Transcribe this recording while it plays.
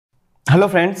Hello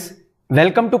friends,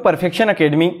 welcome to perfection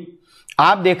academy.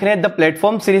 आप देख रहे हैं द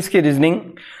प्लेटफॉर्म सीरीज की रीजनिंग,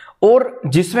 और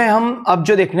जिसमें हम अब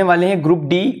जो देखने वाले हैं ग्रुप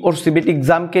डी और सीबीटी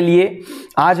एग्जाम के लिए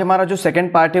आज हमारा जो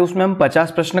सेकंड पार्ट है उसमें हम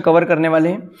 50 प्रश्न कवर करने वाले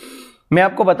हैं। मैं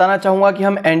आपको बताना चाहूँगा कि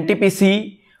हम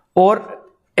एनटीपीसी और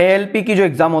एएलपी की जो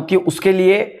एग्ज़ाम होती है उसके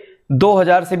लिए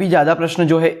 2000 से भी ज़्यादा प्रश्न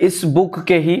जो है इस बुक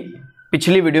के ही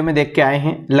पिछली वीडियो में देख के आए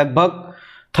हैं। लगभग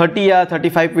 30 या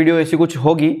 35 वीडियो ऐसी कुछ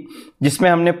होगी जिसमें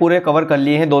हमने पूरे कवर कर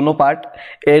लिए हैं दोनों पार्ट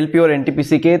एएलपी और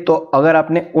एनटीपीसी के। तो अगर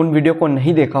आपने उन वीडियो को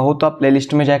नहीं देखा हो तो आप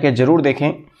प्लेलिस्ट में जाके जरूर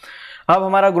देखें। अब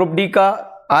हमारा ग्रुप डी का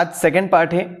आज सेकंड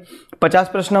पार्ट है, 50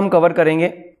 प्रश्न हम कवर करेंगे।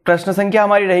 प्रश्न संख्या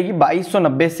हमारी रहेगी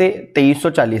 2290 से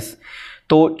 2340।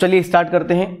 तो चलिए स्टार्ट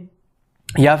करते हैं।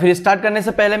 या फिर स्टार्ट करने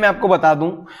से पहले मैं आपको बता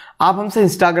दूं, आप हमसे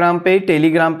इंस्टाग्राम पे,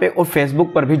 टेलीग्राम पे और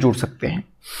फेसबुक पर भी जुड़ सकते हैं।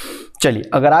 चलिए,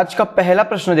 अगर आज का पहला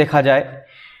प्रश्न देखा जाए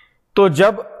तो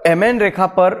जब एमएन रेखा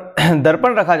पर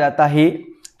दर्पण रखा जाता है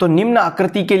तो निम्न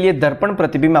आकृति के लिए दर्पण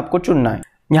प्रतिबिंब आपको चुनना है।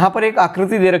 यहां पर एक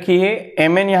आकृति दे रखी है,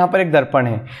 एमएन यहां पर एक दर्पण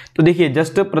है। तो देखिए,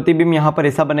 जस्ट प्रतिबिंब यहां पर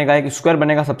ऐसा बनेगा, एक स्क्वायर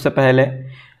बनेगा सबसे पहले,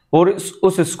 और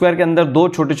उस स्क्वायर के अंदर दो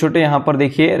छोटे छोटे यहां पर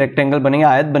देखिए रेक्टेंगल बनेंगे,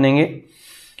 आयत बनेंगे,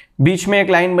 बीच में एक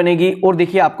लाइन बनेगी। और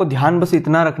देखिए, आपको ध्यान बस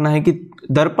इतना रखना है कि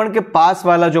दर्पण के पास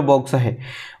वाला जो बॉक्स है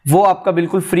वो आपका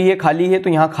बिल्कुल फ्री है, खाली है, तो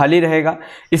यहाँ खाली रहेगा।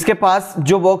 इसके पास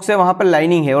जो बॉक्स है वहां पर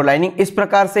लाइनिंग है, और लाइनिंग इस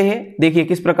प्रकार से है, देखिए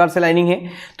किस प्रकार से लाइनिंग है।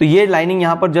 तो ये लाइनिंग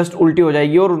यहाँ पर जस्ट उल्टी हो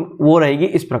जाएगी और वो रहेगी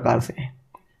इस प्रकार से,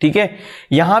 ठीक है।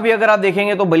 यहां भी अगर आप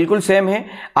देखेंगे तो बिल्कुल सेम है,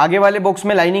 आगे वाले बॉक्स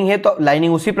में लाइनिंग है तो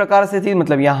लाइनिंग उसी प्रकार से थी,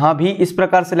 मतलब यहां भी इस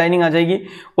प्रकार से लाइनिंग आ जाएगी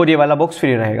और ये वाला बॉक्स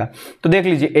फ्री रहेगा। तो देख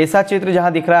लीजिए, ऐसा चित्र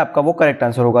जहां दिख रहा है आपका वो करेक्ट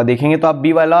आंसर होगा। देखेंगे तो आप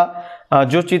बी वाला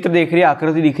जो चित्र देख रही है,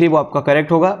 आकृति दिख रही है, वो आपका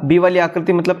करेक्ट होगा। बी वाली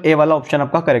आकृति मतलब ए वाला ऑप्शन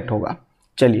आपका करेक्ट होगा।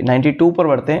 चलिए 92 पर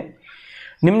बढ़ते हैं।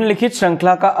 निम्नलिखित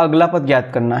श्रृंखला का अगला पद ज्ञात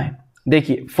करना है।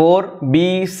 देखिए 4B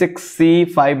 6C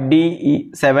 5D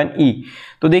 7E।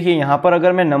 तो देखिए यहां पर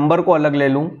अगर मैं नंबर को अलग ले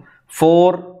लूं,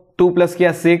 4 2 प्लस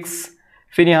किया 6,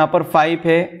 फिर यहां पर 5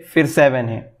 है, फिर 7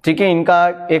 है, ठीक है। इनका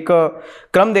एक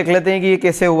क्रम देख लेते हैं कि ये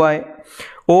कैसे हुआ है।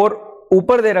 और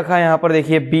ऊपर दे रखा है यहां पर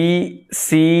देखिए B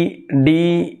C D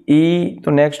E,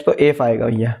 तो नेक्स्ट तो F आएगा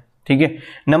भैया, ठीक है।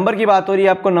 नंबर की बात हो रही है,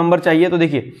 आपको नंबर चाहिए, तो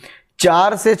देखिए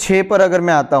 4 से 6 पर अगर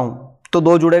मैं आता हूं तो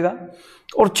 2 जुड़ेगा,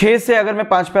 और 6 से अगर मैं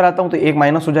 5 पर आता हूं तो 1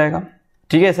 माइनस हो जाएगा,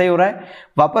 ठीक है। सही हो रहा है।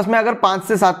 वापस मैं अगर 5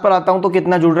 से 7 पर आता हूं तो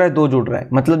कितना जुड़ रहा है, 2 जुड़ रहा है।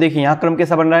 मतलब देखिए यहां क्रम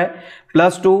कैसा बन रहा है,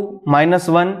 +2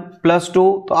 -1 +2,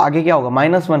 तो आगे क्या होगा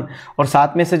 -1, और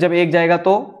 7 में से जब 1 जाएगा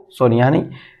तो सॉरी यहां नहीं,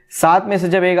 7 में से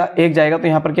जब एक जाएगा तो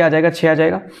यहां पर क्या आ जाएगा, 6 आ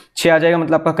जाएगा। 6 आ जाएगा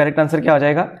मतलब आपका करेक्ट आंसर क्या आ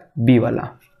जाएगा, बी वाला,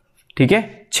 ठीक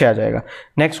है, 6 आ जाएगा।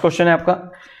 नेक्स्ट क्वेश्चन है आपका,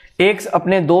 एक्स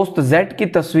अपने दोस्त जेड की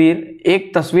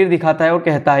एक तस्वीर दिखाता है और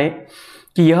कहता है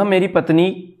कि यह मेरी पत्नी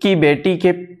की बेटी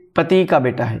के पति का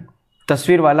बेटा है।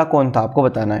 तस्वीर वाला कौन था आपको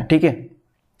बताना है, ठीक है।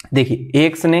 देखिए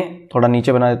एक्स ने, थोड़ा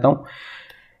नीचे बना देता हूं,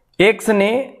 एक्स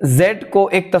ने जेड को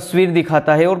एक तस्वीर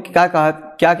दिखाता है और क्या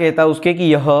कहता है उसके कि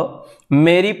यह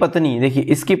मेरी पत्नी, देखिए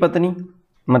इसकी पत्नी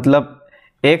मतलब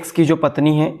एक्स की जो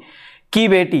पत्नी है, की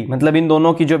बेटी मतलब इन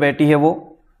दोनों की जो बेटी है वो,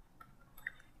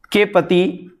 के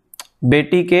पति,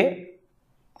 बेटी के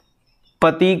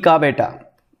पति का बेटा,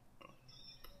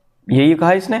 यही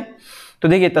कहा इसने। तो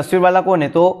देखिए तस्वीर वाला कौन है,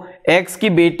 तो एक्स की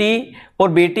बेटी, और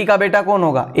बेटी का बेटा कौन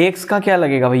होगा, एक्स का क्या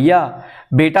लगेगा भैया,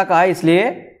 बेटा का है इसलिए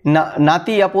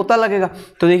नाती या पोता लगेगा।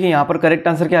 तो देखिए यहां पर करेक्ट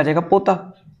आंसर क्या आ जाएगा, पोता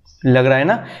लग रहा है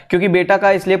ना, क्योंकि बेटा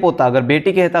का इसलिए पोता, अगर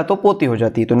बेटी कहता तो पोती हो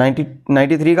जाती। तो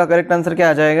 93 का करेक्ट आंसर क्या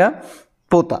आ जाएगा,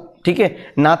 पोता, ठीक है।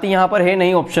 नाती यहां पर है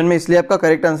नहीं ऑप्शन में, इसलिए आपका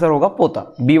करेक्ट आंसर होगा पोता,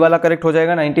 बी वाला करेक्ट हो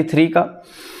जाएगा 93 का।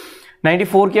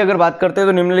 94 की अगर बात करते हैं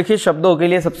तो निम्नलिखित शब्दों के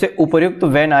लिए सबसे उपयुक्त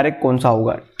वैन आरेख कौन सा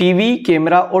होगा। टीवी,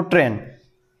 कैमरा और ट्रेन।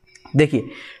 देखिए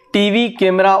टीवी,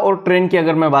 कैमरा और ट्रेन की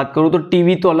अगर मैं बात करूं तो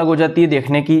टीवी तो अलग हो जाती है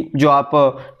देखने की, जो आप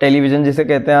टेलीविजन जिसे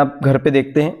कहते हैं आप घर पे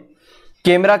देखते हैं।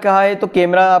 कैमरा क्या है, तो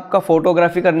कैमरा आपका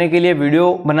फोटोग्राफी करने के लिए,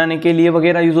 वीडियो बनाने के लिए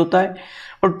वगैरह यूज होता है।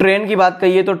 और ट्रेन की बात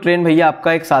करिए तो ट्रेन भैया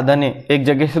आपका एक साधन है एक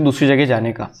जगह से दूसरी जगह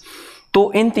जाने का।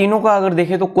 तो इन तीनों का अगर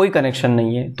देखें तो कोई कनेक्शन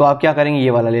नहीं है, तो आप क्या करेंगे, ये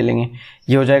वाला ले लेंगे।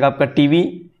 ये हो जाएगा आपका टीवी,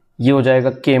 ये हो जाएगा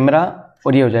कैमरा,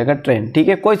 और ये हो जाएगा ट्रेन, ठीक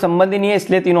है। कोई संबंध ही नहीं है,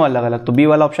 इसलिए तीनों अलग अलग, तो बी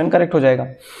वाला ऑप्शन करेक्ट हो जाएगा।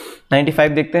 95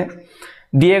 देखते हैं।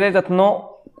 दिए गए कथनों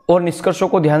और निष्कर्षों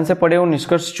को ध्यान से पढ़े और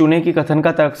निष्कर्ष चुने की कथन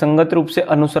का तर्कसंगत रूप से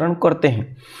अनुसरण करते हैं।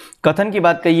 कथन की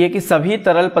बात कही है कि सभी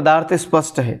तरल पदार्थ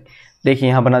स्पष्ट है। देखिए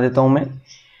यहां बना देता हूं मैं,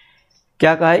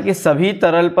 क्या कहा है कि सभी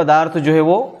तरल पदार्थ जो है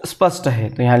वो स्पष्ट है,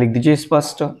 तो यहां लिख दीजिए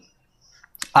स्पष्ट।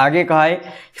 आगे कहा है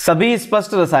सभी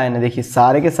स्पष्ट रसायन है, देखिए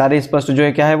सारे के सारे स्पष्ट जो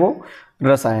है क्या है वो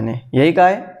रसायन है, यही कहा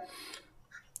है।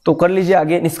 तो कर लीजिए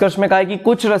आगे। निष्कर्ष में कहा है कि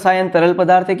कुछ रसायन तरल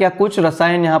पदार्थ है, क्या कुछ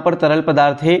रसायन यहां पर तरल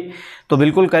पदार्थ है, तो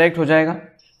बिल्कुल करेक्ट हो जाएगा।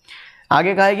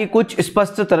 आगे कहा है कि कुछ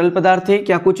स्पष्ट तरल पदार्थ है,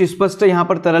 क्या कुछ स्पष्ट यहाँ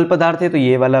पर तरल पदार्थ है, तो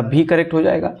ये वाला भी करेक्ट हो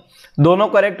जाएगा। दोनों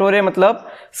करेक्ट हो रहे हैं, मतलब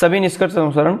सभी निष्कर्ष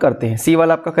अनुसरण करते हैं, सी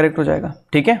वाला आपका करेक्ट हो जाएगा।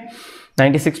 ठीक है,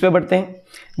 96 पे बढ़ते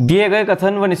हैं। दिए गए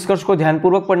कथन व निष्कर्ष को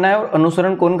ध्यानपूर्वक पढ़ना है और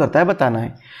अनुसरण कौन करता है बताना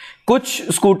है।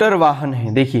 कुछ स्कूटर वाहन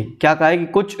है, देखिए क्या कहा है कि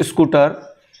कुछ स्कूटर,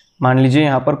 मान लीजिए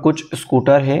यहाँ पर कुछ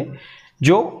स्कूटर है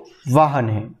जो वाहन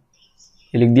है,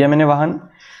 ये लिख दिया मैंने वाहन।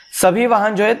 सभी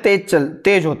वाहन जो है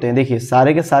तेज होते हैं, देखिए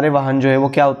सारे के सारे वाहन जो है वो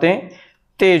क्या होते हैं,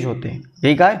 तेज होते हैं,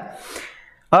 यही कहा है।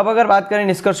 अब अगर बात करें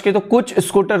निष्कर्ष की, तो कुछ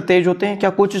स्कूटर तेज होते हैं, क्या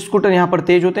कुछ स्कूटर यहाँ पर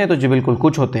तेज होते हैं, तो जी बिल्कुल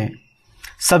कुछ होते हैं।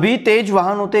 सभी तेज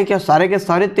वाहन होते हैं, क्या सारे के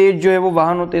सारे तेज जो है वो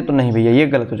वाहन होते हैं, तो नहीं भैया ये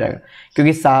गलत हो जाएगा,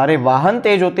 क्योंकि सारे वाहन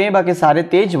तेज होते हैं, बाकी सारे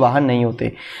तेज वाहन नहीं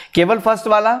होते। केवल फर्स्ट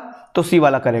वाला, तो सी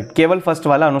वाला करेक्ट, केवल फर्स्ट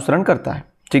वाला अनुसरण करता है।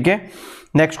 ठीक है,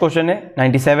 नेक्स्ट क्वेश्चन है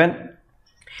 97।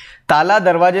 ताला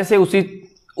दरवाजे से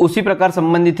उसी प्रकार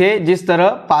संबंधित है जिस तरह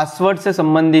पासवर्ड से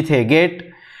संबंधित है।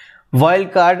 Gate, wild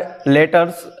card,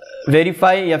 letters,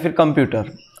 verify या फिर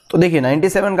कंप्यूटर। तो देखिए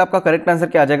 97 का आपका करेक्ट आंसर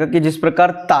क्या आ जाएगा कि जिस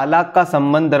प्रकार ताला का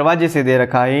संबंध दरवाजे से दे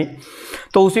रखा है,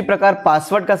 तो उसी प्रकार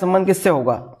पासवर्ड का संबंध किससे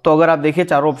होगा। तो अगर आप देखिए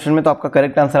चारों ऑप्शन में, तो आपका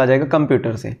करेक्ट आंसर आ जाएगा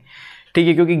कंप्यूटर से। ठीक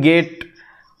है, क्योंकि गेट,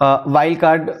 वाइल्ड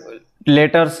कार्ड,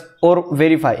 लेटर्स और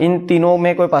वेरीफाई, इन तीनों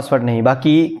में कोई पासवर्ड नहीं,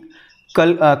 बाकी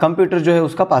कंप्यूटर जो है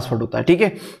उसका पासवर्ड होता है। ठीक है,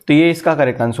 तो ये इसका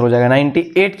करेक्ट आंसर हो जाएगा।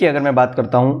 98 की अगर मैं बात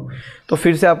करता हूं, तो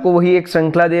फिर से आपको वही एक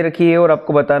श्रृंखला दे रखी है और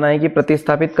आपको बताना है कि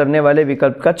प्रतिस्थापित करने वाले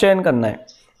विकल्प का चयन करना है।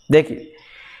 देखिए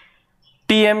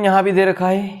टीएम यहां भी दे रखा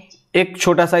है, एक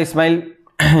छोटा सा स्माइल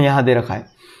यहां दे रखा है,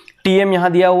 टीएम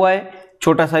यहां दिया हुआ है,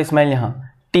 छोटा सा स्माइल यहां,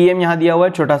 टीएम यहां दिया हुआ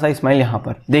है, छोटा सा स्माइल यहां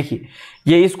पर। देखिए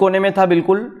ये इस कोने में था,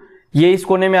 बिल्कुल ये इस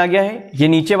कोने में आ गया है, ये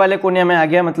नीचे वाले कोने में आ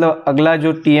गया, मतलब अगला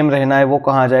जो टीएम रहना है वो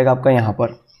कहाँ आ जाएगा आपका यहाँ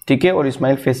पर। ठीक है, और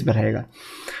स्माइल फेस पे रहेगा।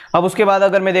 अब उसके बाद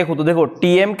अगर मैं देखूँ तो देखो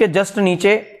टीएम के जस्ट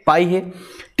नीचे पाई है,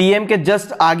 टीएम के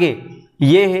जस्ट आगे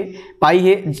ये है पाई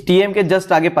है, टीएम के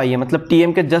जस्ट आगे पाई है, मतलब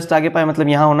टीएम के जस्ट आगे पाई मतलब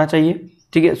यहाँ होना चाहिए।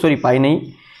 ठीक है, सॉरी पाई नहीं,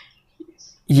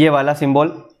 ये वाला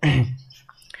सिंबल।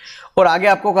 और आगे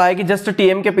आपको कहा है कि जस्ट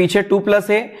टीएम के पीछे 2+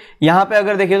 है, यहां पे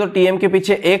अगर देखिए तो टीएम के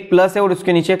पीछे 1+ है और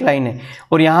उसके नीचे एक लाइन है,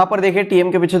 और यहां पर देखिए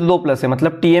टीएम के पीछे तो 2+ है,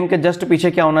 मतलब टीएम के जस्ट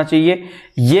पीछे क्या होना चाहिए,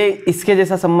 ये इसके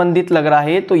जैसा संबंधित लग रहा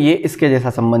है, तो ये इसके जैसा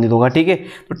संबंधित होगा। ठीक है,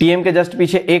 तो टीएम के जस्ट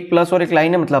पीछे 1+ और एक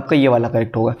लाइन है, मतलब आपका ये वाला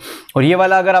करेक्ट होगा। और ये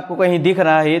वाला अगर आपको कहीं दिख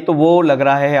रहा है तो वो लग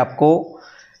रहा है आपको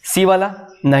सी वाला,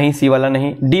 नहीं सी वाला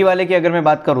नहीं। डी वाले की अगर मैं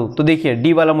बात करूं तो देखिए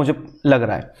डी वाला मुझे लग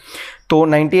रहा है, तो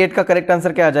 98 का करेक्ट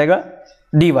आंसर क्या आ जाएगा,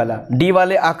 डी वाला। डी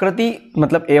वाले आकृति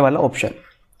मतलब ए वाला ऑप्शन।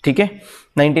 ठीक है,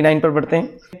 99 पर बढ़ते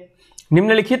हैं।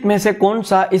 निम्नलिखित में से कौन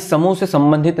सा इस समूह से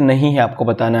संबंधित नहीं है, आपको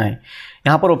बताना है।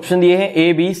 यहां पर ऑप्शन दिए हैं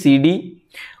ए, बी, सी, डी,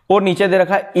 और नीचे दे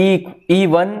रखा है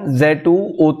E1, Z2,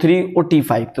 O3 और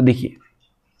T5। तो देखिए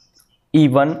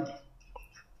E1,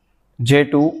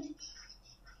 J2,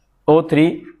 O3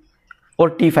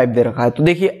 और T5 दे रखा है। तो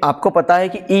देखिए आपको पता है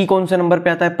कि E कौन से नंबर पे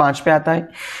आता है, 5 पे आता है।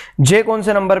 J कौन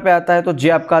से नंबर पे आता है, तो J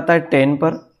आपका आता है 10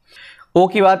 पर। O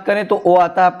की बात करें तो O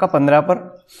आता है आपका 15 पर,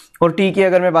 और T की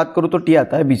अगर मैं बात करूं तो T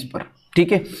आता है 20 पर।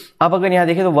 ठीक है, अब अगर यहाँ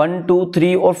देखें तो 1, 2,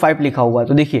 3 और 5 लिखा हुआ है।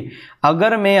 तो देखिए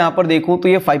अगर मैं यहाँ पर देखूं तो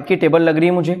ये 5 की टेबल लग रही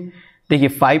है मुझे। देखिए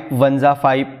 5 1 जा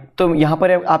 5, तो यहाँ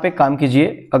पर आप एक काम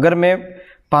कीजिए, अगर मैं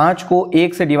 5 को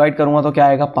 1 से डिवाइड करूंगा तो क्या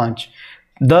आएगा 5।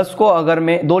 10 को अगर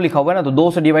मैं 2 लिखा हुआ है ना, तो 2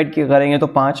 से डिवाइड करेंगे तो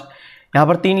 5। यहाँ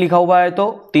पर 3 लिखा हुआ है तो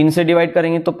 3 से डिवाइड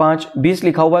करेंगे तो 5। 20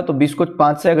 लिखा हुआ है तो 20 को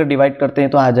 5 से अगर डिवाइड करते हैं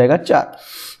तो आ जाएगा 4।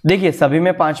 देखिए सभी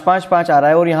में 5 5 5 आ रहा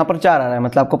है और यहाँ पर 4 आ रहा है,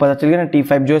 मतलब आपको पता चल गया ना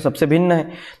T5 जो है सबसे भिन्न है।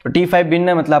 तो T5 भिन्न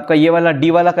है मतलब आपका ये वाला डी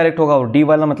वाला करेक्ट होगा, और डी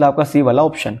वाला मतलब आपका सी वाला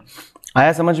ऑप्शन।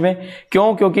 आया समझ में?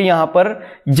 क्यों? क्योंकि यहाँ पर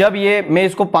जब ये मैं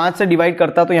इसको 5 से डिवाइड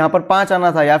करता तो यहाँ पर 5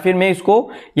 आना था, या फिर मैं इसको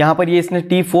यहाँ पर ये इसने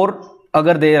T4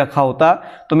 अगर दे रखा होता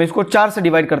तो मैं इसको 4 से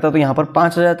डिवाइड करता तो यहाँ पर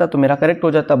 5 आ जाता, तो मेरा करेक्ट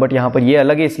हो जाता। बट यहाँ पर ये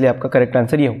अलग है, इसलिए आपका करेक्ट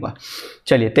आंसर ये होगा।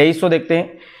 चलिए 2300 देखते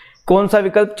हैं। कौन सा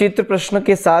विकल्प चित्र प्रश्न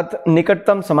के साथ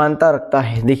निकटतम समानता रखता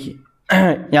है? देखिए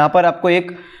यहाँ पर आपको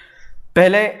एक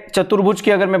पहले चतुर्भुज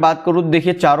की अगर मैं बात करूँ तो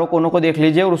देखिए चारों कोनों को देख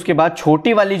लीजिए, और उसके बाद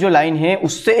छोटी वाली जो लाइन है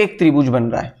उससे एक त्रिभुज बन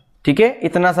रहा है। ठीक है,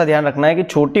 इतना सा ध्यान रखना है कि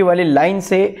छोटी वाली लाइन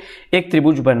से एक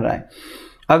त्रिभुज बन रहा है।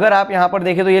 अगर आप यहां पर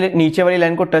देखें तो ये नीचे वाली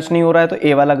लाइन को टच नहीं हो रहा है, तो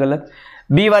ए वाला गलत।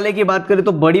 बी वाले की बात करें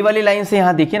तो बड़ी वाली लाइन से,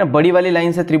 यहां देखिए ना बड़ी वाली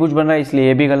लाइन से त्रिभुज बन रहा है, इसलिए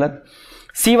ये भी गलत।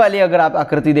 सी वाली अगर आप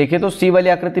आकृति देखें तो सी वाली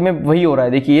आकृति में वही हो रहा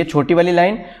है। देखिए ये छोटी वाली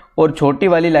लाइन और छोटी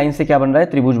वाली लाइन से क्या बन रहा है,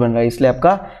 त्रिभुज बन रहा है, इसलिए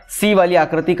आपका सी वाली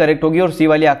आकृति करेक्ट होगी, और सी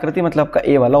वाली आकृति मतलब आपका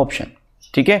ए वाला ऑप्शन।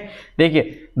 ठीक है,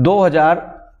 देखिए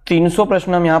 2300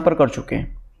 प्रश्न हम यहां पर कर चुके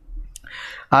हैं।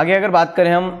 आगे अगर बात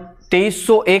करें हम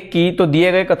 2301 की, तो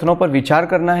दिए गए कथनों पर विचार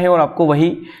करना है और आपको वही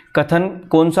कथन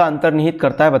कौन सा अंतर्निहित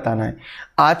करता है बताना है।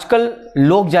 आजकल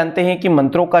लोग जानते हैं कि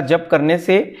मंत्रों का जप करने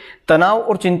से तनाव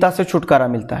और चिंता से छुटकारा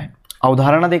मिलता है।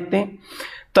 अवधारणा देखते हैं।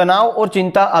 तनाव और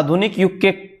चिंता आधुनिक युग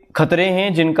के खतरे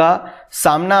हैं जिनका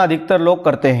सामना अधिकतर लोग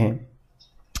करते हैं।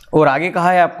 और आगे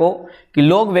कहा है आपको कि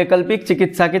लोग वैकल्पिक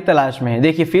चिकित्सा की तलाश में हैं।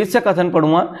 देखिए फिर से कथन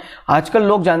पढ़ूंगा। आजकल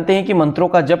लोग जानते हैं कि मंत्रों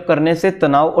का जप करने से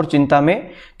तनाव और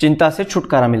चिंता से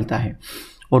छुटकारा मिलता है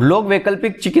और लोग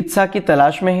वैकल्पिक चिकित्सा की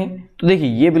तलाश में हैं। तो देखिए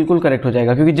ये बिल्कुल करेक्ट हो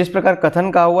जाएगा, क्योंकि जिस प्रकार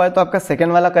कथन कहा हुआ है तो आपका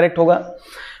सेकंड वाला करेक्ट होगा।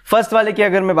 फर्स्ट वाले की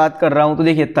अगर मैं बात कर रहा हूं तो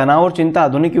देखिए तनाव और चिंता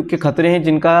आधुनिक युग के खतरे हैं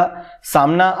जिनका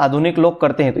सामना आधुनिक लोग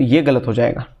करते हैं, तो ये गलत हो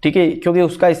जाएगा, ठीक है, क्योंकि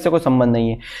उसका इससे कोई संबंध नहीं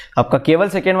है। आपका केवल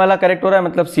सेकंड वाला करेक्ट हो रहा है,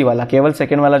 मतलब सी वाला, केवल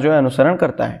सेकंड वाला जो है अनुसरण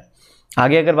करता है।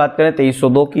 आगे अगर बात करें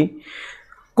 2302 की,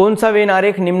 कौन सा वेन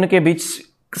आरेख निम्न के बीच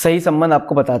सही संबंध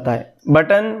आपको बताता है?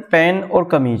 बटन, पेन और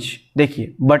कमीज।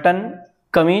 देखिए बटन,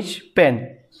 कमीज, पेन।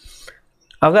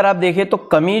 अगर आप देखें तो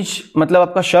कमीज मतलब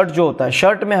आपका शर्ट जो होता है,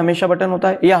 शर्ट में हमेशा बटन होता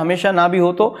है, या हमेशा ना भी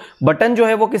हो तो बटन जो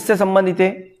है वो किससे संबंधित है?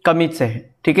 कमीज से है,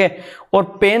 ठीक है। और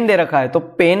पेन दे रखा है तो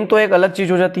पेन तो एक अलग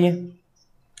चीज हो जाती है,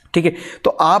 ठीक है। तो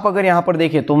आप अगर यहां पर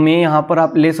देखें तो मैं यहां पर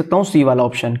आप ले सकता हूं सी वाला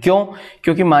ऑप्शन। क्यों?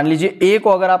 क्योंकि मान लीजिए ए को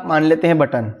अगर आप मान लेते हैं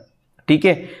बटन, ठीक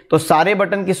है, तो सारे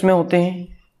बटन किस में होते हैं?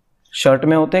 शर्ट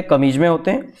में होते हैं, कमीज में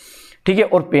होते हैं, ठीक है।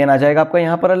 और पेन आ जाएगा आपका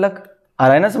यहां पर अलग। आ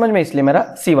रहा है ना समझ में? इसलिए मेरा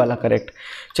सी वाला करेक्ट।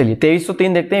 चलिए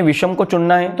 2303 देखते हैं। विषम को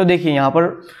चुनना है तो देखिए यहां पर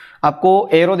आपको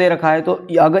एरो दे रखा है, तो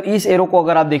अगर इस एरो को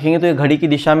अगर आप देखेंगे तो ये घड़ी की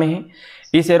दिशा में है,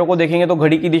 इस एरो को देखेंगे तो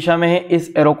घड़ी की दिशा में है,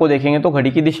 इस एरो को देखेंगे तो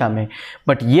घड़ी की दिशा में है,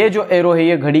 बट ये जो एरो है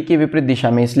ये घड़ी की विपरीत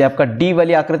दिशा में, इसलिए आपका डी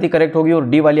वाली आकृति करेक्ट होगी, और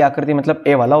डी वाली आकृति मतलब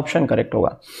ए वाला ऑप्शन करेक्ट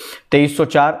होगा।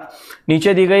 2304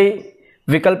 नीचे दी गई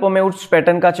विकल्पों में उस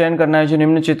पैटर्न का चयन करना है जो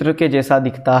निम्न चित्र के जैसा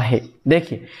दिखता है।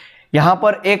 देखिए यहां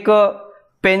पर एक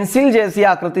पेंसिल जैसी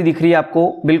आकृति दिख रही है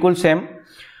आपको, बिल्कुल सेम।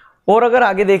 और अगर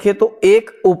आगे देखें तो एक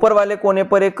ऊपर वाले कोने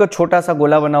पर एक छोटा सा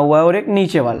गोला बना हुआ है और एक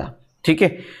नीचे वाला, ठीक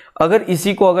है। अगर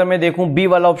इसी को अगर मैं देखूं बी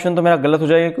वाला ऑप्शन तो मेरा गलत हो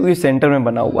जाएगा क्योंकि सेंटर में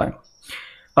बना हुआ है।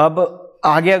 अब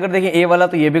आगे अगर देखें ए वाला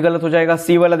तो ये भी गलत हो जाएगा,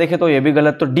 सी वाला देखे तो ये भी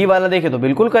गलत, तो डी वाला देखे तो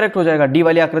बिल्कुल करेक्ट हो जाएगा। डी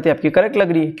वाली आकृति आपकी करेक्ट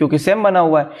लग रही है क्योंकि सेम बना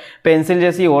हुआ है, पेंसिल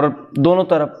जैसी और दोनों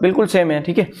तरफ बिल्कुल सेम है,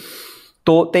 ठीक है।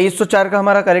 तो 2304 का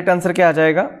हमारा करेक्ट आंसर क्या आ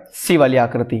जाएगा? सी वाली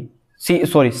आकृति,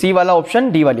 सी वाला ऑप्शन,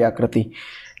 डी वाली आकृति।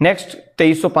 नेक्स्ट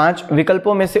 2305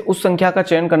 विकल्पों में से उस संख्या का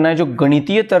चयन करना है जो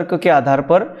गणितीय तर्क के आधार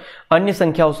पर अन्य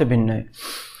संख्याओं से भिन्न है।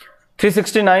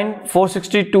 369,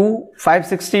 462,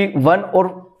 561 और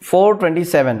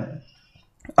 427।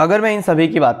 अगर मैं इन सभी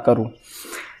की बात करूं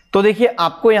तो देखिए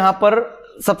आपको यहां पर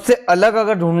सबसे अलग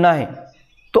अगर ढूंढना है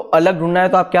तो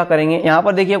आप क्या करेंगे? यहां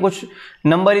पर देखिए कुछ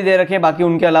नंबर ही दे रखे हैं, बाकी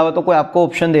उनके अलावा तो कोई आपको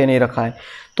ऑप्शन दे नहीं रखा है।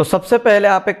 तो सबसे पहले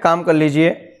आप एक काम कर लीजिए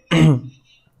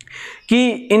कि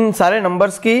इन सारे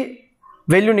नंबर्स की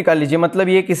वैल्यू निकाल लीजिए, मतलब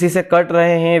ये किसी से कट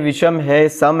रहे हैं, विषम है,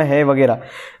 सम है वगैरह।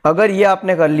 अगर ये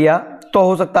आपने कर लिया तो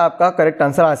हो सकता है आपका करेक्ट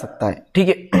आंसर आ सकता है, ठीक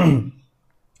है।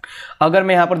 अगर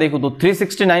मैं यहां पर देखूं तो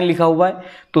 369 लिखा हुआ है,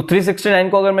 तो 369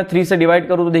 को अगर मैं 3 से डिवाइड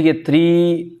करूं तो देखिए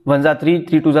 3 1 जा 3,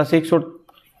 3 2 जा 6 और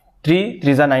 3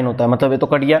 3 जा 9 होता है, मतलब ये तो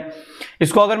कट गया।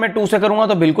 इसको अगर मैं 2 से करूंगा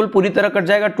तो बिल्कुल पूरी तरह कट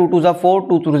जाएगा। 2 2 जा 4,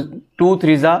 2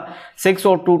 3 जा 6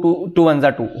 और 2 1 जा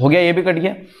 2 हो गया, ये भी कट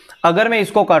गया। अगर मैं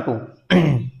इसको काटूं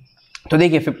तो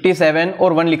देखिए 57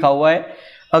 और 1 लिखा हुआ है,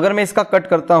 अगर मैं इसका कट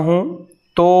करता हूं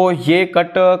तो ये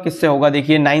कट किससे होगा?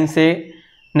 देखिए 9 से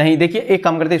नहीं, देखिए एक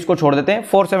काम करते हैं, इसको छोड़ देते हैं,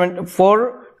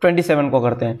 427 को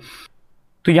करते हैं।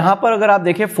 तो यहां पर अगर आप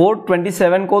देखें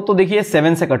 427 को तो देखिए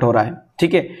 7 से कट हो रहा है,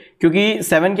 ठीक है, क्योंकि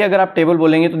 7 की अगर आप टेबल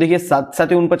बोलेंगे तो देखिए 7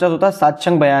 7 49 होता है, 7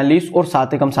 6 42 और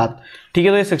 7 एकम 7, ठीक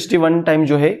है। तो ये 61 टाइम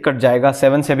जो है कट जाएगा,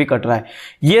 7 से भी कट रहा है।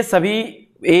 ये सभी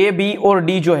ए, बी और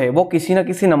डी जो है वो किसी ना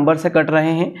किसी नंबर से कट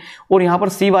रहे हैं। और यहां पर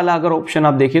सी वाला अगर ऑप्शन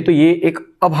आप देखें तो ये एक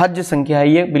अभाज्य संख्या है,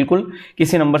 ये बिल्कुल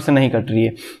किसी नंबर से नहीं कट रही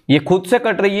है, ये खुद से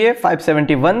कट रही है,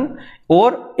 571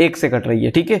 और 1 से कट रही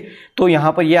है, ठीक है। तो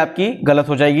यहां पर ये आपकी गलत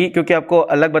हो जाएगी क्योंकि आपको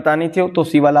अलग बतानी थी, तो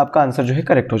सी वाला आपका आंसर जो है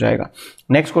करेक्ट हो जाएगा।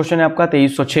 नेक्स्ट क्वेश्चन है आपका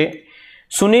 2306।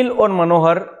 सुनील और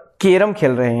मनोहर कैरम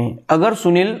खेल रहे हैं। अगर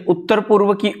सुनील उत्तर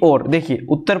पूर्व की ओर, देखिए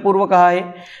उत्तर पूर्व कहा है,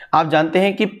 आप जानते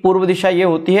हैं कि पूर्व दिशा ये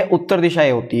होती है, उत्तर दिशा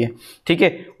ये होती है, ठीक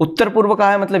है। उत्तर पूर्व कहा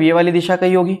है मतलब ये वाली दिशा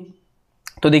कही होगी।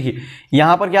 तो देखिए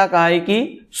यहां पर क्या कहा है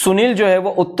कि सुनील जो है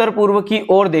वो उत्तर पूर्व की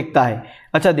ओर देखता है।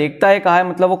 अच्छा, देखता है कहा है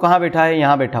मतलब वो कहां बैठा है?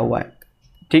 यहां बैठा हुआ है,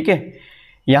 ठीक है,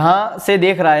 यहां से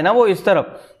देख रहा है ना वो इस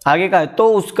तरफ। आगे का है तो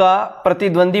उसका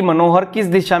प्रतिद्वंदी मनोहर किस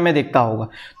दिशा में देखता होगा?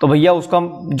 तो भैया उसका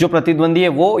जो प्रतिद्वंदी है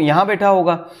वो यहां बैठा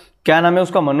होगा, क्या नाम है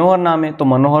उसका, मनोहर नाम है, तो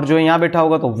मनोहर जो है यहाँ बैठा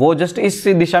होगा तो वो जस्ट इस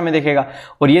दिशा में देखेगा।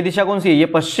 और ये दिशा कौन सी है, ये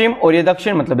पश्चिम और ये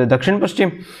दक्षिण, मतलब दक्षिण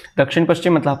पश्चिम, दक्षिण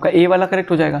पश्चिम मतलब आपका ए वाला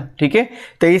करेक्ट हो जाएगा। ठीक है,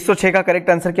 2306 का करेक्ट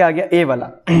आंसर क्या आ गया, ए वाला।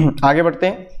 आगे बढ़ते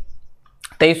हैं,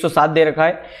 2307 दे रखा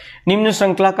है, निम्न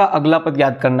श्रृंखला का अगला पद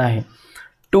याद करना है।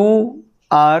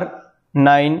 2R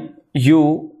 9U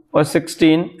और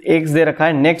 16 x दे रखा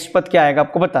है, नेक्स्ट पद क्या आएगा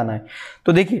आपको बताना है।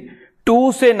 तो देखिए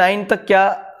 2 से 9 तक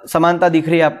क्या समानता दिख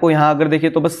रही है आपको, यहां अगर देखिए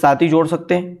तो बस 7 ही जोड़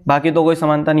सकते हैं, बाकी तो कोई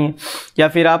समानता नहीं है। या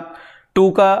फिर आप 2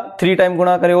 का 3 टाइम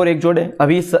गुणा करें और 1 जोड़े,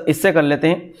 अभी इससे कर लेते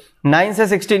हैं। 9 से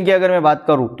 16 की अगर मैं बात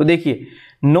करूं तो देखिए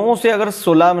 9 से अगर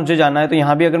 16 मुझे जाना है तो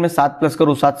यहां भी अगर मैं 7 प्लस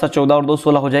करूं, 7 7 14 और 2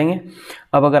 16 हो जाएंगे।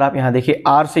 अब अगर आप यहां देखिए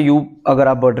R से U अगर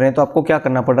आप बढ़ रहे हैं तो आपको क्या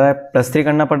करना पड़ रहा है, +3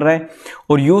 करना पड़ रहा है।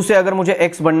 और U से अगर मुझे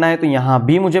X बढ़ना है तो यहां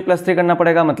भी मुझे +3 करना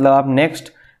पड़ेगा, मतलब आप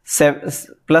नेक्स्ट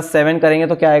 +7 करेंगे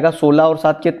तो क्या आएगा, 16 और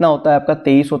 7 कितना होता है आपका,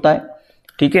 23 होता है।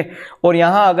 ठीक है, और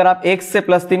यहां अगर आप x से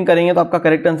 +3 करेंगे तो आपका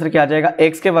करेक्ट आंसर क्या आ जाएगा,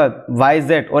 x के बाद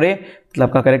yz और a, मतलब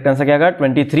आपका करेक्ट आंसर क्या आएगा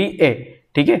 23a।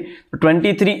 ठीक है, तो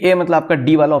 23a मतलब आपका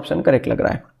डी वाला ऑप्शन करेक्ट लग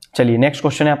रहा है। चलिए नेक्स्ट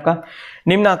क्वेश्चन है आपका,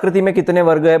 निम्न आकृति में कितने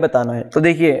वर्ग है बताना है। तो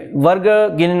देखिए वर्ग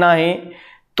गिनना है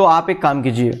तो आप एक काम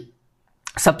कीजिए,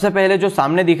 सबसे पहले जो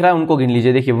सामने दिख रहा है उनको गिन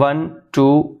लीजिए। देखिए 1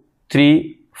 2 3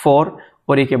 4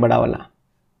 और एक बड़ा वाला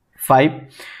 5,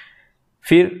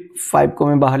 फिर 5 को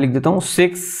मैं बाहर लिख देता हूं,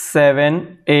 6 7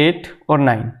 8 और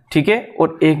 9। ठीक है,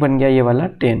 और एक बन गया ये वाला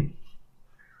 10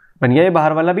 बन गया, ये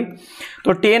बाहर वाला भी।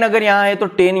 तो 10 अगर यहां है तो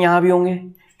 10 यहां भी होंगे,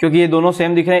 क्योंकि ये दोनों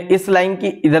सेम दिख रहे हैं। इस लाइन की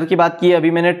इधर की बात की है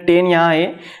अभी मैंने, 10 यहां है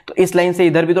तो इस लाइन से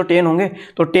इधर भी तो 10 होंगे।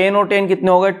 तो 10 और 10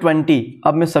 कितने हो गए, 20।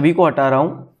 अब मैं सभी को हटा रहा हूं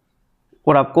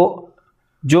और आपको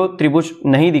जो त्रिभुज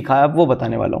नहीं दिखा है वो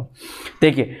बताने वाला हूं।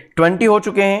 देखिए 20 हो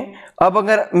चुके हैं। अब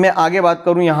अगर मैं आगे बात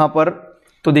करूं यहां पर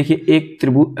तो देखिए एक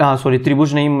त्रिभुज,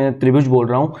 त्रिभुज नहीं, मैं त्रिभुज बोल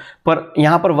रहा हूं, पर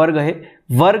यहां पर वर्ग है,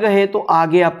 वर्ग है तो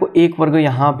आगे आपको एक वर्ग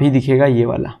यहां भी दिखेगा, ये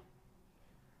वाला।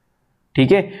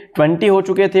 ठीक है, 20 हो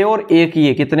चुके थे और एक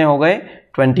ये कितने हो गए,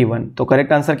 21। तो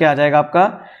करेक्ट आंसर क्या आ जाएगा आपका,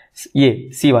 ये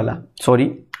सी वाला,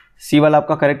 सी वाला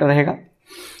आपका करेक्ट रहेगा।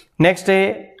 नेक्स्ट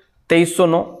है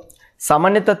 2309,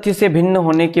 सामान्य तथ्य से भिन्न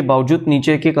होने के बावजूद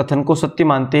नीचे के कथन को सत्य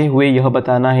मानते हुए यह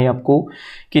बताना है आपको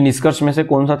कि निष्कर्ष में से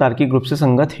कौन सा तार्किक रूप से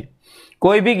संगत है।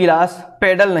 कोई भी गिलास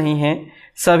पेडल नहीं है,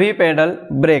 सभी पेडल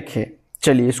ब्रेक है।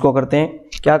 चलिए इसको करते हैं,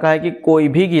 क्या कहा है कि कोई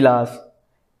भी गिलास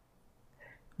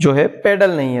जो है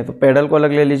पेडल नहीं है, तो पेडल को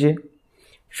अलग ले लीजिए।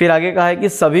 फिर आगे कहा है कि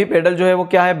सभी पेडल जो है वो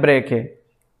क्या है, ब्रेक है,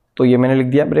 तो ये मैंने लिख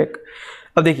दिया ब्रेक।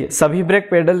 अब देखिए सभी ब्रेक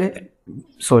पेडल है,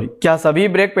 क्या सभी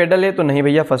ब्रेक पेडल है, तो नहीं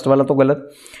भैया, फर्स्ट वाला तो गलत।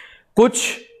 कुछ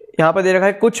यहां पर दे रखा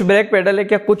है कुछ ब्रेक पेडल है,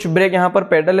 क्या कुछ ब्रेक यहां पर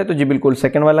पेडल है, तो जी बिल्कुल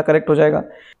सेकंड वाला करेक्ट हो जाएगा।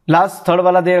 लास्ट थर्ड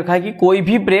वाला दे रखा है कि कोई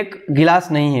भी ब्रेक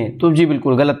गिलास नहीं है, तो जी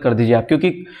बिल्कुल गलत कर दीजिए आप, क्योंकि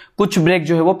कुछ ब्रेक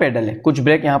जो है वो पेडल है, कुछ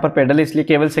ब्रेक यहां पर पेडल है, इसलिए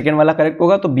केवल सेकंड वाला करेक्ट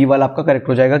होगा। तो बी वाला आपका करेक्ट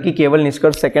हो जाएगा कि केवल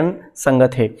निष्कर्ष सेकंड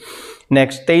संगत है।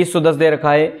 नेक्स्ट 2310 दे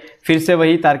रखा है, फिर से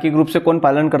वही तार्किक रूप से कौन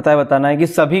पालन करता है बताना है कि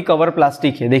सभी कवर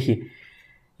प्लास्टिक है। देखिए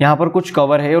यहां पर कुछ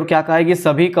कवर है और क्या कहा है कि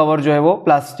सभी कवर जो है वो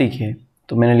प्लास्टिक है,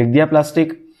 तो मैंने लिख दिया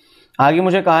प्लास्टिक। आगे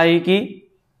मुझे कहा है कि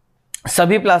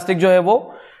सभी प्लास्टिक जो है वो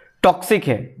टॉक्सिक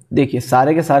है। देखिए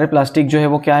सारे के सारे प्लास्टिक जो है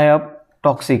वो क्या है, अब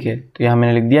टॉक्सिक है, तो यहां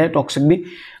मैंने लिख दिया है टॉक्सिक भी।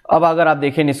 अब अगर आप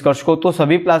देखें निष्कर्ष को तो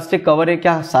सभी प्लास्टिक कवर है,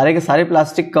 क्या सारे के सारे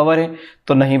प्लास्टिक कवर है,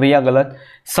 तो नहीं भैया गलत।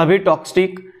 सभी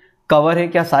टॉक्सिक कवर है,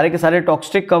 क्या सारे के सारे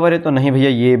टॉक्सिक कवर है, तो नहीं भैया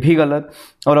ये भी गलत।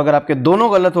 और अगर आपके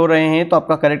दोनों गलत हो रहे हैं तो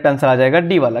आपका करेक्ट आंसर आ जाएगा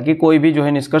डी वाला कि कोई भी जो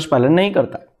है निष्कर्ष पालन नहीं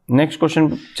करता। नेक्स्ट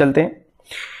क्वेश्चन चलते हैं।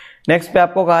 नेक्स्ट पे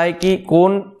आपको कहा है कि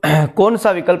कौन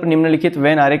सा विकल्प निम्नलिखित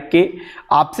वेन आरेख के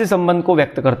आपसी संबंध को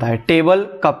व्यक्त करता है। टेबल,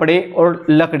 कपड़े और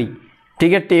लकड़ी।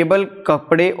 ठीक है, टेबल,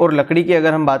 कपड़े और लकड़ी की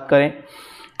अगर हम बात करें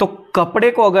तो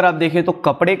कपड़े को अगर आप देखें तो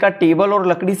कपड़े का टेबल और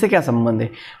लकड़ी से क्या संबंध है।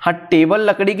 हाँ, टेबल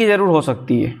लकड़ी की जरूर हो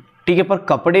सकती है, ठीक है, पर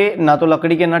कपड़े ना तो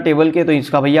लकड़ी के ना टेबल के, तो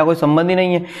इसका भैया कोई संबंध ही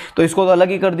नहीं है, तो इसको तो अलग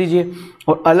ही कर दीजिए।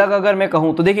 और अलग अगर मैं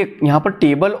कहूं तो देखिए यहाँ पर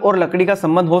टेबल और लकड़ी का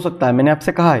संबंध हो सकता है, मैंने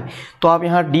आपसे कहा है, तो आप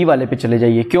यहाँ डी वाले पे चले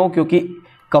जाइए। क्यों, क्योंकि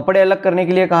कपड़े अलग करने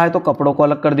के लिए कहा है तो कपड़ों को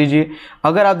अलग कर दीजिए।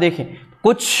 अगर आप देखें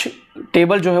कुछ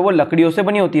टेबल जो है वो लकड़ियों से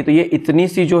बनी होती है, तो ये इतनी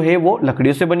सी जो है वो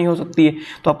लकड़ियों से बनी हो सकती है,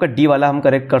 तो आपका डी वाला हम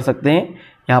करेक्ट कर सकते हैं।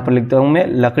 यहाँ पर लिख देता हूँ मैं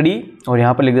लकड़ी और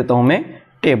यहाँ पर लिख देता हूँ मैं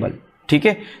टेबल। ठीक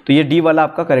है, तो ये डी वाला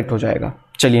आपका करेक्ट हो जाएगा।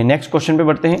 चलिए नेक्स्ट क्वेश्चन पे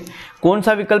बढ़ते हैं। कौन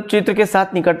सा विकल्प चित्र के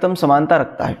साथ निकटतम समानता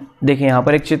रखता है। देखिए यहाँ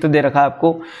पर एक चित्र दे रखा है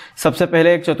आपको, सबसे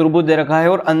पहले एक चतुर्भुज दे रखा है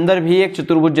और अंदर भी एक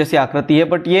चतुर्भुज जैसी आकृति है,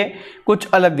 बट ये कुछ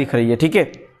अलग दिख रही है। ठीक है,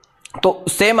 तो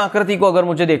सेम आकृति को अगर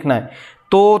मुझे देखना है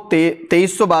तो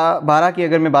 2312 की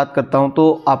अगर मैं बात करता हूं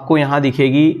तो आपको यहां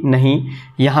दिखेगी नहीं,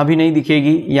 यहां भी नहीं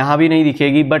दिखेगी, यहां भी नहीं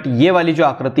दिखेगी, बट ये वाली जो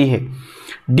आकृति है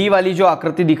डी वाली जो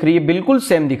आकृति दिख रही है बिल्कुल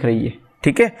सेम दिख रही है।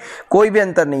 ठीक है, कोई भी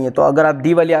अंतर नहीं है। तो अगर आप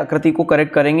डी वाली आकृति को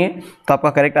करेक्ट करेंगे तो आपका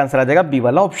करेक्ट आंसर आ जाएगा बी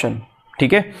वाला ऑप्शन।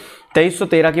 ठीक है,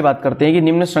 2313 की बात करते हैं कि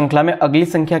निम्न श्रृंखला में अगली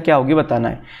संख्या क्या होगी बताना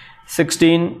है।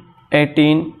 16,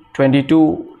 18,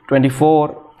 22, 24,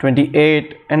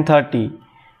 28 एंड 30।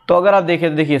 तो अगर आप देखें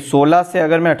तो देखिए 16 से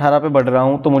अगर मैं 18 पे बढ़ रहा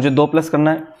हूँ तो मुझे 2 प्लस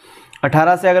करना है।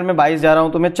 18 से अगर मैं 22 जा रहा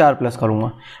हूँ तो मैं 4 प्लस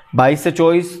करूँगा। 22 से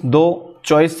 24 2,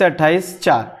 24 से 28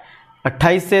 4,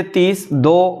 28 से 30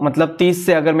 2, मतलब 30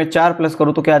 से अगर मैं 4 प्लस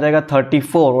करूँ तो क्या आ जाएगा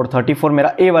 34, और 34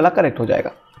 मेरा ए वाला करेक्ट हो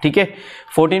जाएगा। ठीक है,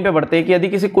 14 पे बढ़ते हैं कि यदि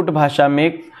किसी कुट भाषा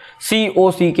में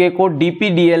COCK को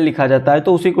DPDL लिखा जाता है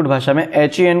तो उसी कुट भाषा में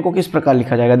HEN को किस प्रकार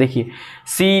लिखा जाएगा। देखिए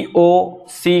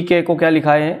COCK को क्या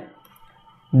लिखा है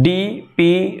D, P,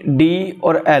 D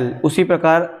और L, उसी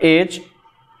प्रकार H,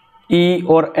 E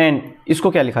और N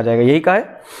इसको क्या लिखा जाएगा, यही कहा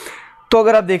है। तो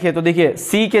अगर आप देखें तो देखिए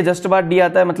C के जस्ट बाद D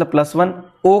आता है मतलब +1,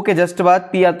 O के जस्ट बाद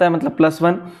P आता है मतलब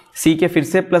 +1, C के फिर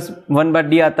से +1 बाद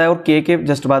D आता है और K के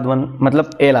जस्ट बाद 1 मतलब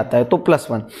L आता है तो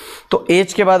 +1। तो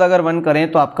H के बाद अगर 1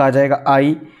 करें तो आपका आ जाएगा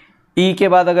I, E के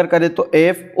बाद अगर करें तो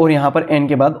F और यहाँ पर N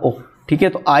के बाद O। ठीक है,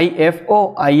 तो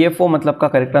IFO मतलब का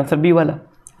करेक्ट आंसर बी वाला,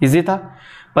 इजी था।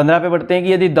 15 पे बढ़ते हैं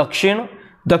कि यदि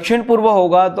दक्षिण पूर्व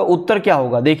होगा तो उत्तर क्या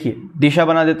होगा। देखिए दिशा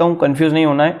बना देता हूँ, कंफ्यूज नहीं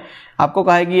होना है। आपको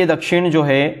कहा है कि ये दक्षिण जो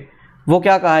है वो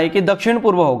क्या कहा है कि दक्षिण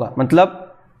पूर्व होगा,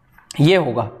 मतलब ये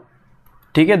होगा।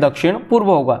 ठीक है, दक्षिण पूर्व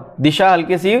होगा, दिशा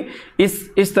हल्की सी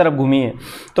इस तरफ घूमी है।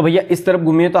 तो भैया इस तरफ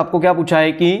घूमी है तो आपको क्या पूछा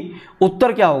है कि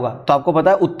उत्तर क्या होगा, तो आपको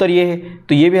पता है उत्तर ये है,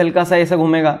 तो ये भी हल्का सा ऐसा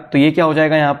घूमेगा तो ये क्या हो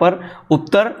जाएगा यहाँ पर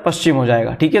उत्तर पश्चिम हो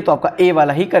जाएगा। ठीक है, तो आपका ए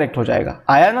वाला ही करेक्ट हो जाएगा।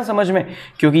 आया ना समझ में,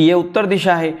 क्योंकि ये उत्तर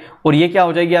दिशा है और ये क्या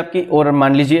हो जाएगी आपकी, और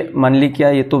मान लीजिए क्या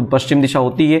ये तो पश्चिम दिशा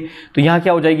होती है, तो यहाँ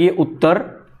क्या हो जाएगी उत्तर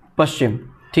पश्चिम।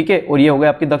 ठीक है, और ये हो गया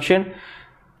आपकी दक्षिण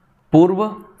पूर्व,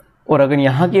 और अगर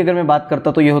यहाँ की अगर मैं बात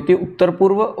करता तो ये होती है उत्तर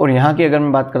पूर्व, और यहाँ की अगर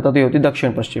मैं बात करता तो ये होती है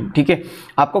दक्षिण पश्चिम। ठीक है,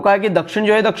 आपको कहा कि दक्षिण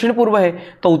जो है दक्षिण पूर्व है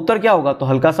तो उत्तर क्या होगा, तो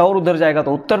हल्का सा और उधर जाएगा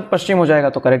तो उत्तर पश्चिम हो जाएगा।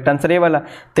 तो करेक्ट आंसर ए वाला,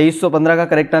 2315 का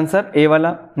करेक्ट आंसर ए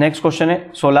वाला। नेक्स्ट क्वेश्चन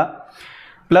है 16,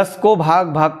 प्लस को भाग,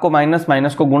 भाग को माइनस,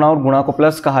 माइनस को गुणा और गुणा को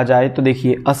प्लस कहा जाए तो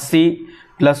देखिए 80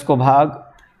 प्लस को भाग,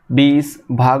 20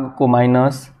 भाग को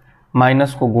माइनस,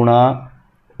 माइनस को गुणा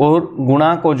और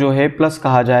गुणा को जो है प्लस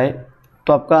कहा जाए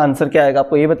तो आपका आंसर क्या आएगा,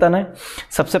 आपको ये बताना है।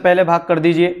 सबसे पहले भाग कर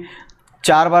दीजिए,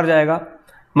 4 बार जाएगा,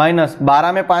 माइनस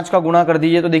 12 में 5 का गुणा कर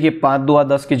दीजिए तो देखिए 5 2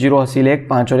 10 की 0 हसील 1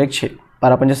 5 और 1 6,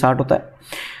 12 पंजे 60 होता है,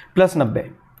 प्लस 90।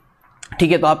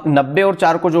 ठीक है, तो आप 90 और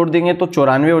 4 को जोड़ देंगे तो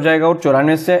 94 हो जाएगा, और 94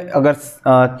 में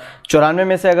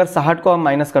से अगर 60 को हम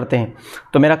माइनस करते हैं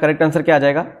तो मेरा करेक्ट आंसर क्या आ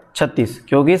जाएगा 36,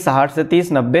 क्योंकि 60 से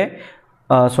 30 90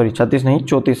 36 नहीं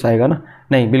 34 आएगा ना,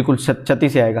 नहीं बिल्कुल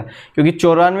 36 ही आएगा, क्योंकि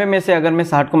 94 में से अगर मैं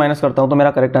 60 को माइनस करता हूं तो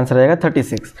मेरा करेक्ट आंसर आएगा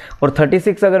 36, और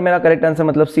 36 अगर मेरा करेक्ट आंसर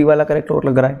मतलब सी वाला करेक्ट और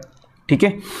लग रहा है। ठीक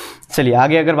है, चलिए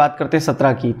आगे अगर बात करते हैं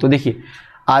 17 की, तो देखिए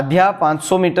आध्या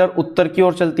 500 मीटर उत्तर की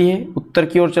ओर चलती है, उत्तर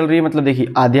की ओर चल रही है, मतलब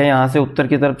देखिए आध्या यहाँ से उत्तर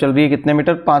की तरफ चल रही है, कितने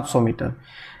मीटर 500 मीटर।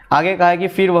 आगे कहा है कि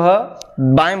फिर वह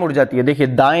बाएं मुड़ जाती है, देखिए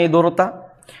दाएं इधर होता,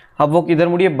 अब वो किधर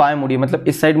मुड़ी है, बाएं मुड़ी, मतलब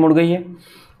इस साइड मुड़ गई है,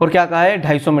 और क्या कहा है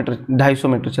 250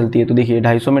 मीटर चलती है, तो देखिए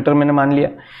 250 मीटर मैंने मान लिया।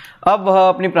 अब वह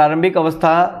अपनी प्रारंभिक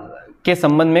अवस्था के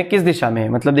संबंध में किस दिशा में है,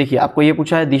 मतलब देखिए आपको ये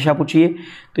पूछा है, दिशा पूछिए,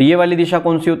 तो ये वाली दिशा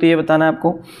कौन सी होती है बताना है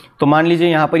आपको। तो मान लीजिए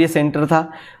यहाँ पर ये सेंटर था,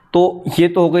 तो ये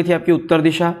तो हो गई थी आपकी उत्तर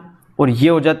दिशा, और ये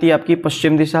हो जाती है आपकी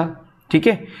पश्चिम दिशा। ठीक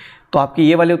है, तो आपकी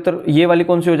ये वाली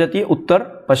कौन सी हो जाती है, उत्तर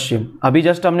पश्चिम। अभी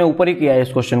जस्ट हमने ऊपर ही किया है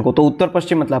इस क्वेश्चन को, तो उत्तर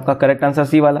पश्चिम मतलब आपका करेक्ट आंसर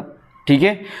सी वाला। ठीक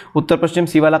है, उत्तर पश्चिम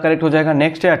सी वाला करेक्ट हो जाएगा।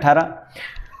 नेक्स्ट है 18,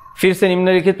 फिर से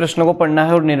निम्नलिखित प्रश्नों को पढ़ना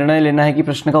है और निर्णय लेना है कि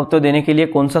प्रश्न का उत्तर देने के लिए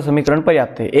कौन सा समीकरण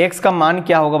पर्याप्त है। x का मान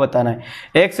क्या होगा बताना है,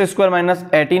 x square minus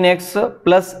 18x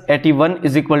plus 81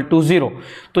 is equal to 0।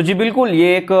 तो जी बिल्कुल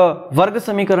ये एक वर्ग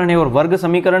समीकरण है, और वर्ग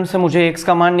समीकरण से मुझे x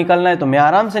का मान निकालना है तो मैं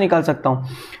आराम से निकाल सकता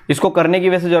हूं, इसको करने की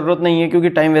वैसे जरूरत नहीं है क्योंकि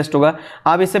टाइम वेस्ट होगा।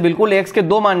 आप इससे बिल्कुल x के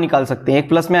 2 मान निकाल सकते हैं, एक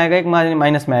प्लस में आएगा एक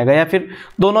माइनस में आएगा, या फिर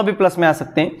दोनों भी प्लस में आ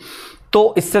सकते हैं।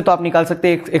 तो इससे तो आप निकाल सकते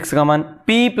हैं x का मान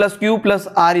p plus Q plus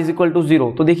r is equal to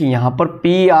 0। तो देखिए यहाँ पर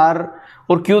p r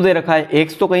और q दे रखा है,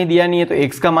 x तो कहीं दिया नहीं है, तो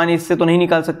x का मान इससे तो नहीं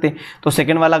निकाल सकते, तो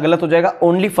सेकंड वाला गलत हो जाएगा,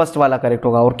 ओनली फर्स्ट वाला करेक्ट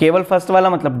होगा, और केवल फर्स्ट वाला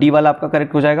मतलब डी वाला आपका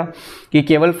करेक्ट हो जाएगा कि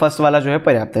केवल फर्स्ट वाला जो है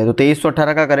पर्याप्त है। तो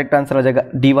 2318 का करेक्ट आंसर हो जाएगा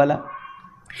डी वाला।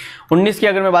 19 की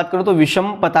अगर मैं बात करूं तो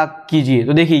विषम पता कीजिए,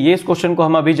 तो देखिए ये इस क्वेश्चन को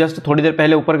हम अभी जस्ट थोड़ी देर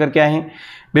पहले ऊपर करके आए हैं,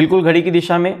 बिल्कुल घड़ी की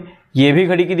दिशा में, ये भी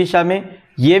घड़ी की दिशा में,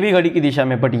 ये भी घड़ी की दिशा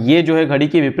में, बट ये जो है घड़ी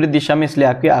की विपरीत दिशा में, इसलिए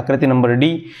आपकी आकृति नंबर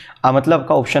डी मतलब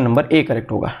आपका ऑप्शन नंबर ए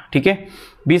करेक्ट होगा। ठीक है,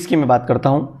 20 की मैं बात करता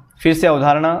हूं, फिर से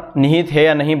अवधारणा निहित है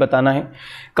या नहीं बताना है।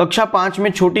 कक्षा 5 में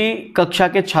छोटी कक्षा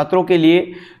के छात्रों के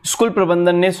लिए स्कूल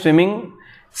प्रबंधन ने स्विमिंग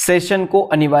सेशन को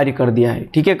अनिवार्य कर दिया है।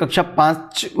 ठीक है, कक्षा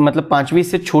 5 मतलब 5वीं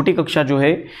से छोटी कक्षा जो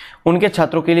है उनके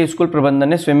छात्रों के लिए स्कूल प्रबंधन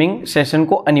ने स्विमिंग सेशन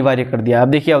को अनिवार्य कर दिया। अब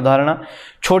देखिए अवधारणा,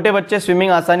 छोटे बच्चे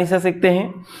स्विमिंग आसानी से सीखते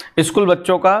हैं, स्कूल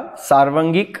बच्चों का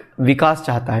सर्वांगीण विकास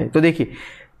चाहता है। तो देखिए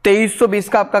 2320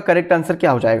 का आपका करेक्ट आंसर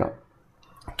क्या हो जाएगा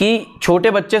कि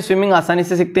छोटे बच्चे स्विमिंग आसानी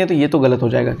से सीखते हैं, तो ये तो गलत हो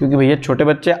जाएगा क्योंकि भैया छोटे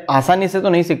बच्चे आसानी से तो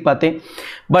नहीं सीख पाते।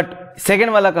 बट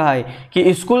सेकेंड वाला कहा है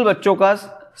कि स्कूल बच्चों का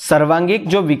सर्वांगीण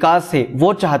जो विकास है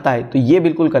वो चाहता है, तो ये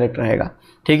बिल्कुल करेक्ट रहेगा।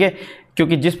 ठीक है,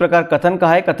 क्योंकि जिस प्रकार कथन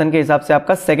कहा है, कथन के हिसाब से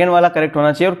आपका सेकंड वाला करेक्ट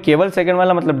होना चाहिए और केवल सेकंड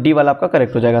वाला मतलब डी वाला आपका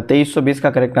करेक्ट हो जाएगा। 2320 का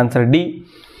करेक्ट आंसर डी।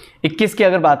 21 की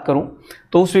अगर बात करूं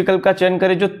तो उस विकल्प का चयन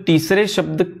करें जो तीसरे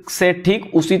शब्द से ठीक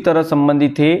उसी तरह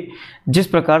संबंधित है जिस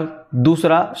प्रकार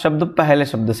दूसरा शब्द पहले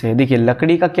शब्द से है। देखिए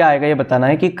लकड़ी का क्या आएगा ये बताना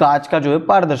है कि कांच का जो है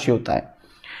पारदर्शी होता है।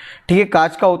 ठीक है,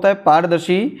 कांच का होता है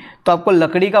पारदर्शी, तो आपको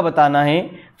लकड़ी का बताना है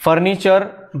फर्नीचर,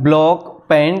 ब्लॉक,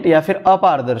 पेंट या फिर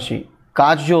अपारदर्शी।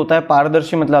 कांच जो होता है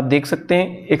पारदर्शी मतलब आप देख सकते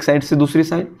हैं एक साइड से दूसरी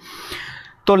साइड,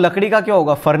 तो लकड़ी का क्या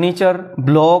होगा फर्नीचर,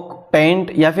 ब्लॉक,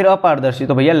 पेंट या फिर अपारदर्शी।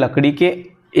 तो भैया लकड़ी के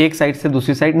एक साइड से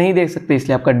दूसरी साइड नहीं देख सकते,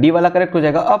 इसलिए आपका डी वाला करेक्ट हो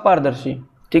जाएगा अपारदर्शी।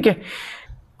 ठीक है,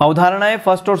 अवधारणाएं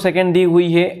फर्स्ट और सेकंड दी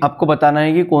हुई है, आपको बताना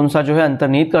है कि कौन सा जो है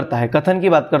अंतर्निहित करता है। कथन की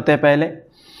बात करते हैं पहले,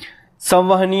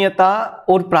 संवहनीयता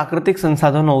और प्राकृतिक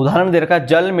संसाधनों। उदाहरण दे रखा है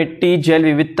जल, मिट्टी, जैव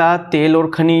विविधता, तेल और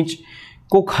खनिज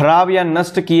को खराब या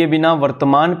नष्ट किए बिना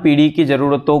वर्तमान पीढ़ी की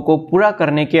जरूरतों को पूरा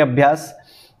करने के अभ्यास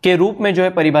के रूप में जो है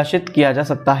परिभाषित किया जा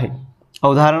सकता है।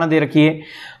 अवधारणा दे रखी है,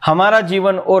 हमारा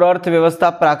जीवन और अर्थव्यवस्था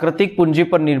प्राकृतिक पूंजी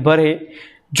पर निर्भर है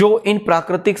जो इन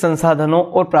प्राकृतिक संसाधनों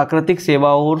और प्राकृतिक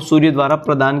सेवाओं और सूर्य द्वारा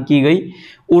प्रदान की गई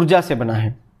ऊर्जा से बना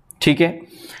है। ठीक है,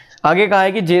 आगे कहा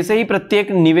है कि जैसे ही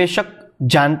प्रत्येक निवेशक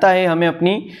जानता है हमें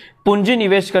अपनी पूंजी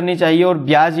निवेश करनी चाहिए और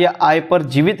ब्याज या आय पर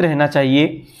जीवित रहना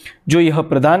चाहिए जो यह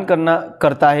प्रदान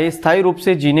करता है, स्थायी रूप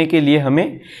से जीने के लिए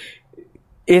हमें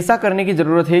ऐसा करने की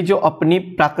जरूरत है जो अपनी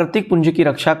प्राकृतिक पूंजी की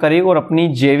रक्षा करे और अपनी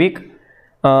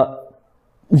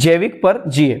जैविक पर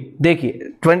जिए।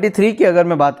 देखिए 23 की अगर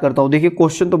मैं बात करता हूं, देखिए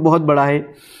क्वेश्चन तो बहुत बड़ा है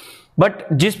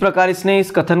बट जिस प्रकार इसने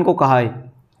इस कथन को कहा है,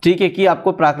 ठीक है, कि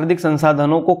आपको प्राकृतिक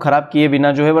संसाधनों को खराब किए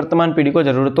बिना जो है वर्तमान पीढ़ी को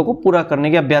जरूरतों को पूरा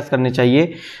करने के अभ्यास करने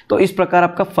चाहिए, तो इस प्रकार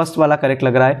आपका फर्स्ट वाला करेक्ट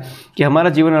लग रहा है कि हमारा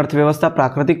जीवन अर्थव्यवस्था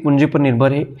प्राकृतिक पूंजी पर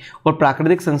निर्भर है और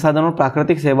प्राकृतिक संसाधनों,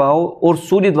 प्राकृतिक सेवाओं और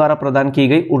सूर्य द्वारा प्रदान की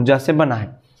गई ऊर्जा से बना है।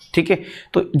 ठीक है,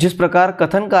 तो जिस प्रकार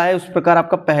कथन का है उस प्रकार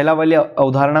आपका पहला वाली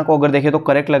अवधारणा को अगर देखें तो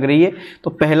करेक्ट लग रही है, तो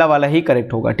पहला वाला ही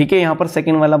करेक्ट होगा। ठीक है, यहाँ पर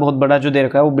सेकंड वाला बहुत बड़ा जो दे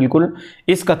रखा है वो बिल्कुल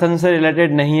इस कथन से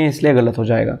रिलेटेड नहीं है, इसलिए गलत हो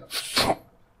जाएगा।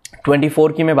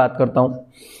 24 की मैं बात करता हूं,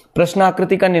 प्रश्न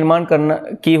आकृति का निर्माण करना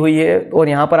की हुई है और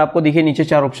यहाँ पर आपको देखिए नीचे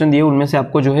 4 ऑप्शन दिए, उनमें से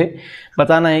आपको जो है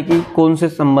बताना है कि कौन से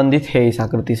संबंधित है इस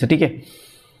आकृति से। ठीक है,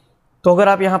 तो अगर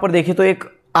आप यहाँ पर देखें तो एक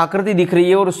आकृति दिख रही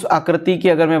है और उस आकृति की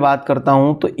अगर मैं बात करता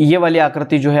हूं तो ये वाली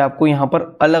आकृति जो है आपको यहाँ पर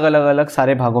अलग अलग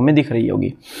सारे भागों में दिख रही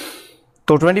होगी।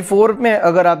 तो 24 में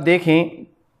अगर आप देखें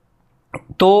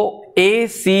तो ए,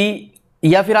 सी,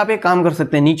 या फिर आप एक काम कर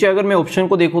सकते हैं, नीचे अगर मैं ऑप्शन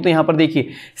को देखूं तो यहाँ पर देखिए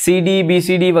C D, B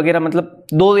C D वगैरह मतलब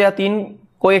 2 या 3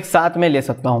 को एक साथ में ले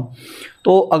सकता हूं।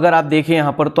 तो अगर आप देखें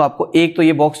यहाँ पर तो आपको एक तो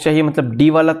ये बॉक्स चाहिए, मतलब डी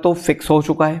वाला तो फिक्स हो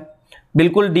चुका है,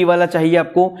 बिल्कुल डी वाला चाहिए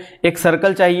आपको, एक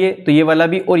सर्कल चाहिए तो ये वाला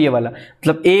भी और ये वाला,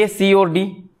 मतलब ए, सी और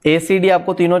डी, ए सी डी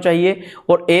आपको तीनों चाहिए।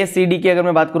 और ए सी डी की अगर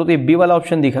मैं बात करूं तो ये बी वाला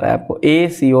ऑप्शन दिख रहा है आपको, ए,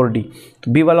 सी और डी,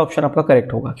 तो बी वाला ऑप्शन आपका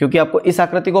करेक्ट होगा क्योंकि आपको इस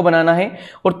आकृति को बनाना है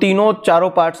और चारों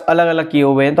पार्ट्स अलग अलग किए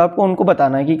हुए हैं, तो आपको उनको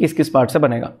बताना है कि किस किस पार्ट से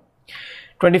बनेगा।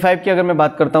 25 की अगर मैं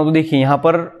बात करता हूं तो देखिए यहाँ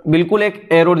पर बिल्कुल एक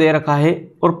एरो दे रखा है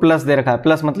और प्लस दे रखा है,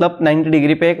 प्लस मतलब 90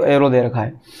 डिग्री पे एक एरो दे रखा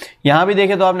है। यहाँ भी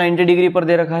देखें तो आप 90 डिग्री पर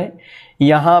दे रखा है,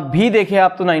 यहाँ भी देखें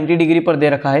आप तो 90 डिग्री पर दे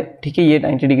रखा है। ठीक है, ये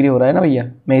 90 डिग्री हो रहा है ना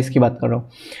भैया, मैं इसकी बात कर रहा हूँ।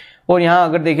 और यहाँ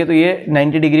अगर देखें तो ये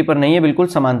 90 डिग्री पर नहीं है, बिल्कुल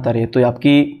समांतर है, तो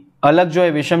आपकी अलग जो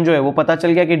है विषम जो है वो पता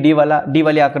चल गया कि डी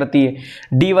वाली आकृति है।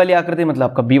 डी वाली आकृति मतलब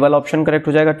आपका बी वाला ऑप्शन करेक्ट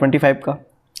हो जाएगा 25 का।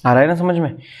 आ रहा है ना समझ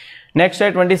में। नेक्स्ट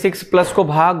है 26, प्लस को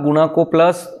भाग, गुणा को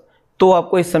प्लस, तो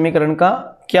आपको इस समीकरण का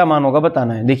क्या मान होगा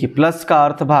बताना है। देखिए प्लस का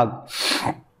अर्थ भाग,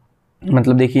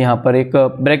 मतलब देखिए यहाँ पर एक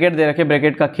ब्रैकेट दे रखे,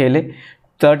 ब्रैकेट का खेल है।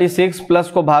 36 प्लस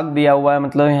को भाग दिया हुआ है,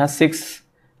 मतलब यहाँ 6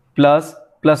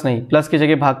 प्लस नहीं, प्लस की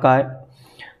जगह भाग का है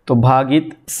तो भागित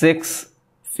 6,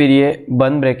 फिर ये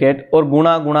बंद ब्रैकेट और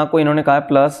गुणा को इन्होंने कहा है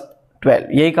 +12,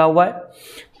 यही कहा हुआ है।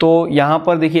 तो यहाँ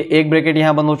पर देखिए एक ब्रैकेट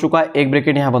यहाँ बंद हो चुका है, एक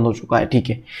ब्रैकेट यहाँ बंद हो चुका है। ठीक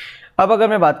है, अब अगर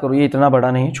मैं बात करूँ, ये इतना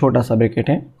बड़ा नहीं है, छोटा सा ब्रैकेट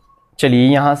है, चलिए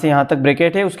यहाँ से यहाँ तक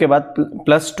ब्रैकेट है, उसके बाद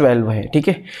 +12 है। ठीक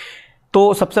है,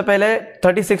 तो सबसे पहले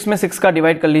 36 में 6 का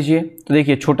डिवाइड कर लीजिए। तो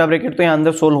देखिए छोटा ब्रैकेट तो यहाँ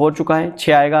अंदर सोल्व हो चुका है,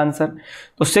 6 आएगा आंसर।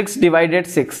 तो 6 डिवाइडेड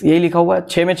 6 यही लिखा हुआ है।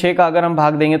 6 में 6 का अगर हम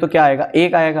भाग देंगे तो क्या आएगा,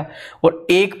 1 आएगा। और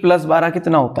 1 + 12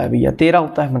 कितना होता है भैया, 13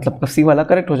 होता है, मतलब सी वाला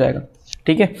करेक्ट हो जाएगा।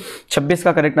 ठीक है, 26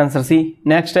 का करेक्ट आंसर सी।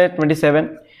 नेक्स्ट है 27,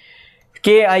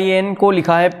 KIN को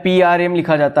लिखा है PRM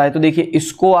लिखा जाता है। तो देखिए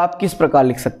इसको आप किस प्रकार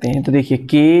लिख सकते हैं, तो देखिए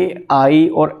KI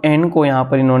और N को यहाँ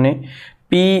पर इन्होंने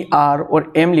PR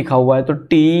और M लिखा हुआ है, तो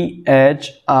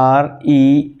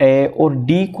THREA और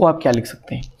D को आप क्या लिख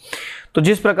सकते हैं। तो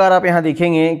जिस प्रकार आप यहाँ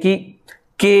देखेंगे कि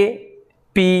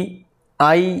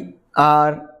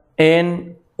KPIRN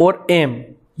और M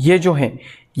ये जो हैं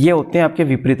ये होते हैं आपके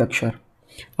विपरीत अक्षर।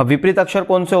 अब विपरीत अक्षर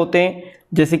कौन से होते हैं,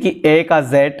 जैसे कि A का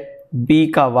Z,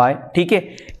 B का Y, ठीक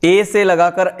है। A से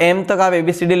लगाकर M तक आप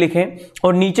ABCD लिखें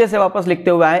और नीचे से वापस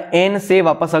लिखते हुए आए, N से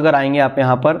वापस अगर आएंगे आप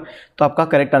यहाँ पर तो आपका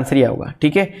करेक्ट आंसर ही होगा।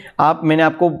 ठीक है, मैंने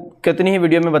आपको कितनी ही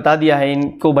वीडियो में बता दिया है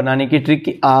इनको बनाने की ट्रिक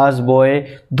की, आज बॉय,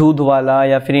 दूध वाला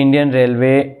या फिर इंडियन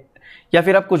रेलवे या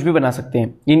फिर आप कुछ भी बना सकते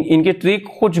हैं। इनकी ट्रिक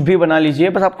कुछ भी बना लीजिए,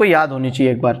 बस आपको याद होनी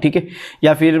चाहिए एक बार। ठीक है,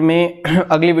 या फिर मैं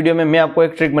अगली वीडियो में मैं आपको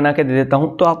एक ट्रिक बना के दे देता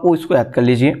हूँ, तो आपको इसको याद कर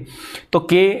लीजिए। तो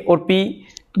K और P,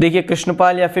 देखिए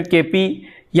कृष्णपाल या फिर KP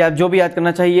या जो भी याद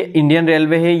करना चाहिए। इंडियन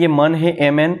रेलवे है, ये मन है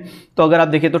MN। तो अगर आप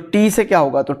देखें तो T से क्या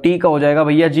होगा, तो T का हो जाएगा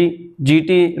भैया जी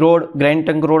GT road, grand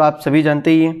trunk road, आप सभी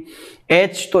जानते ही हैं।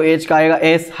 H तो H का आएगा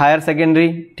S, हायर सेकेंडरी।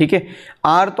 ठीक है,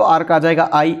 R तो R का आ जाएगा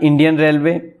I, इंडियन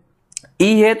रेलवे।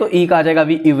 E है तो E का आ जाएगा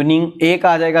V, इवनिंग। A का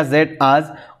आ जाएगा Z, आज।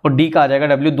 और D का आ जाएगा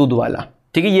W, दूध वाला।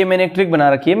 ठीक है, ये मैंने एक ट्रिक बना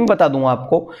रखी है, मैं बता दूंगा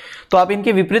आपको। तो आप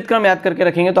इनके विपरीत क्रम याद करके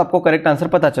रखेंगे तो आपको करेक्ट आंसर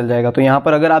पता चल जाएगा। तो यहां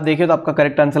पर अगर आप देखें तो आपका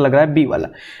करेक्ट आंसर लग रहा है B वाला,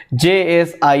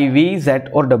 JSIV Z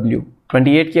और W।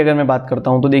 28 की अगर मैं बात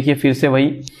करता हूं तो देखिए फिर से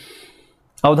वही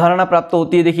अवधारणा प्राप्त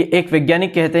होती है। देखिए एक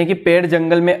वैज्ञानिक कहते हैं कि पेड़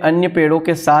जंगल में अन्य पेड़ों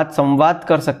के साथ संवाद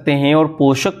कर सकते हैं और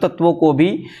पोषक तत्वों को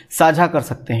भी साझा कर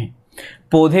सकते हैं।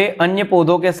 पौधे अन्य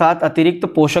पौधों के साथ अतिरिक्त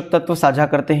पोषक तत्व साझा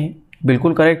करते हैं।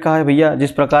 बिल्कुल करेक्ट कहा है भैया,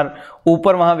 जिस प्रकार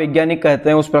ऊपर वहां वैज्ञानिक कहते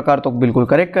हैं उस प्रकार तो बिल्कुल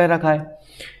करेक्ट कह रखा है।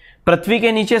 पृथ्वी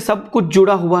के नीचे सब कुछ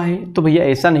जुड़ा हुआ है, तो भैया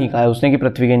ऐसा नहीं कहा है उसने कि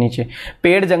पृथ्वी के नीचे।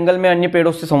 पेड़ जंगल में अन्य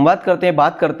पेड़ों से संवाद करते हैं,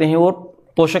 बात करते हैं और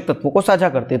पोषक तत्वों को साझा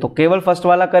करते हैं। तो केवल फर्स्ट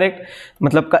वाला करेक्ट,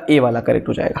 मतलब का ए वाला करेक्ट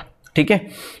हो जाएगा। ठीक है,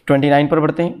 29 पर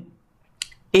बढ़ते हैं।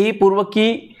 ए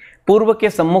पूर्व के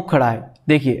सम्मुख खड़ा है।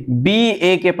 देखिए बी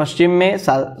ए के पश्चिम में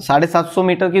 750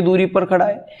 मीटर की दूरी पर खड़ा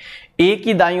है। ए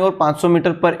की दाईं ओर 500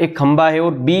 मीटर पर एक खंबा है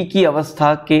और बी की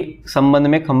अवस्था के संबंध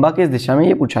में खंबा किस दिशा में,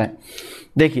 ये पूछा है।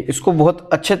 देखिए इसको बहुत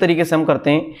अच्छे तरीके से हम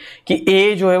करते हैं कि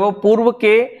ए जो है वो पूर्व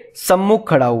के सम्मुख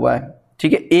खड़ा हुआ है।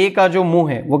 ठीक है, ए का जो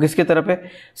मुंह है वो किसके तरफ है,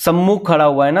 सम्मुख खड़ा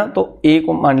हुआ है ना। तो ए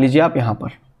को मान लीजिए आप यहां पर,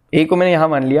 ए को मैंने यहां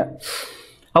मान लिया।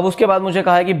 अब उसके बाद मुझे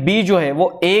कहा है कि बी जो है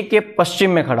वो ए के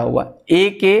पश्चिम में खड़ा हुआ है। ए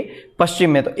के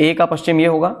पश्चिम में, तो ए का पश्चिम ये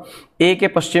होगा, ए के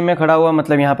पश्चिम में खड़ा हुआ,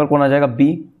 मतलब यहां पर कौन आ जाएगा,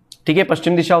 बी। ठीक है,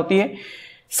 पश्चिम दिशा होती है,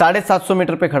 750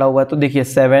 मीटर पे खड़ा हुआ है। तो देखिए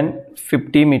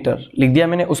 750 मीटर लिख दिया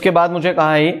मैंने। उसके बाद मुझे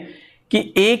कहा है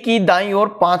कि ए की दाईं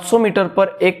ओर 500 मीटर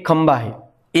पर एक खंबा है,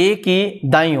 ए की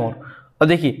दाईं ओर। और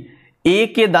देखिए ए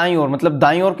के दाईं ओर मतलब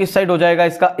दाईं ओर किस साइड हो जाएगा,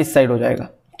 इसका इस साइड हो जाएगा।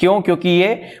 क्यों, क्योंकि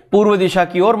ये पूर्व दिशा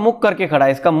की ओर मुख करके खड़ा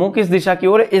है। इसका मुंह किस दिशा की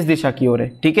ओर है, इस दिशा की ओर है।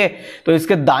 ठीक है, तो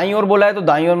इसके दाईं ओर बोला है, तो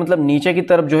दाईं ओर मतलब नीचे की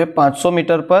तरफ जो है 500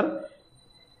 मीटर पर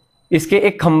इसके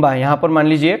एक खंबा है। यहां पर मान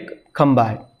लीजिए एक खंबा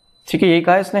है। ठीक है, यही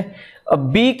कहा है इसने। अब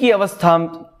बी की अवस्था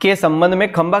के संबंध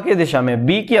में खंबा किस दिशा में,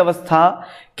 बी की अवस्था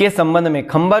के संबंध में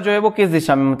खंबा जो है वो किस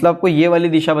दिशा में, मतलब आपको ये वाली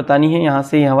दिशा बतानी है, यहां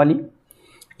से यहां वाली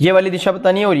ये वाली दिशा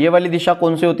बतानी है। और ये वाली दिशा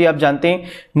कौन सी होती है आप जानते हैं,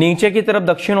 नीचे की तरफ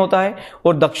दक्षिण होता है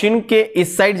और दक्षिण के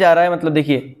इस साइड जा रहा है। मतलब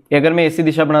देखिए अगर मैं ऐसी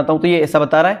दिशा बनाता हूं तो ये ऐसा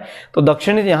बता रहा है, तो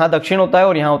दक्षिण यहां दक्षिण होता है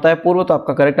और यहां होता है पूर्व। तो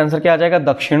आपका करेक्ट आंसर क्या आ जाएगा,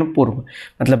 दक्षिण पूर्व,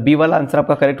 मतलब बी वाला आंसर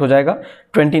आपका करेक्ट हो जाएगा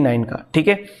 29 का। ठीक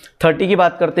है, 30 की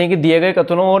बात करते हैं कि दिए गए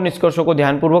कथनों और निष्कर्षों को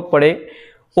ध्यानपूर्वक पढ़े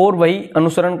और वही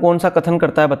अनुसरण कौन सा कथन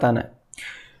करता है बताना है।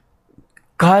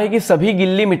 कहा है कि सभी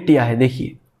गिल्ली मिट्टियां है।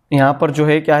 देखिए यहां पर जो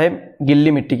है क्या है,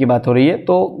 गिल्ली मिट्टी की बात हो रही है,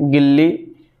 तो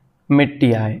गिल्ली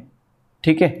मिट्टियां है।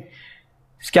 ठीक है,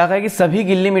 क्या कहा है कि सभी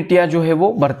गिल्ली मिट्टियां जो है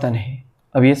वो बर्तन है।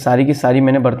 अब ये सारी की सारी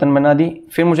मैंने बर्तन बना दी।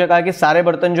 फिर मुझे कहा कि सारे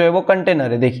बर्तन जो है वो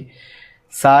कंटेनर है। देखिए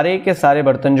सारे के सारे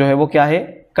बर्तन जो है वो क्या है,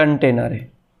 कंटेनर है।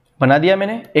 बना दिया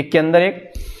मैंने, एक के अंदर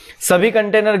एक। सभी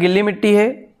कंटेनर गिल्ली मिट्टी है,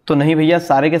 तो नहीं भैया,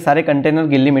 सारे के सारे कंटेनर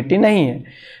गिल्ली मिट्टी नहीं है।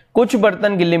 कुछ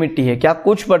बर्तन गिल्ली मिट्टी है। क्या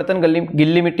कुछ बर्तन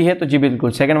गिल्ली मिट्टी है, तो जी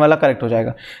बिल्कुल सेकंड वाला करेक्ट हो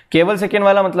जाएगा। केवल सेकंड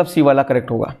वाला मतलब सी वाला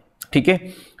करेक्ट होगा। ठीक है,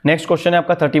 नेक्स्ट क्वेश्चन है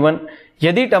आपका 31।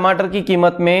 यदि टमाटर की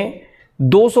कीमत में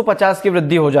 250 की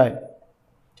वृद्धि हो जाए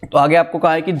तो आगे आपको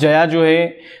कहा है कि जया जो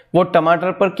है वो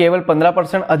टमाटर पर केवल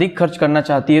 15% अधिक खर्च करना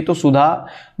चाहती है, तो सुधा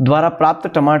द्वारा प्राप्त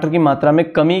टमाटर की मात्रा में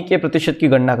कमी के प्रतिशत की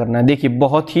गणना करना है। देखिए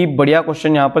बहुत ही बढ़िया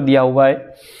क्वेश्चन यहाँ पर दिया हुआ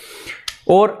है,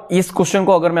 और इस क्वेश्चन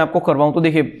को अगर मैं आपको करवाऊं तो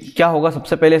देखिए क्या होगा।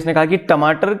 सबसे पहले इसने कहा कि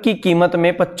टमाटर की कीमत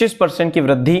में 25% की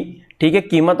वृद्धि, ठीक है,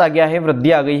 कीमत आ गया है,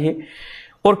 वृद्धि आ गई है,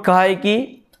 और कहा है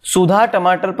कि सुधा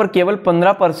टमाटर पर केवल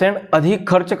 15% अधिक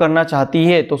खर्च करना चाहती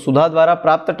है, तो सुधा द्वारा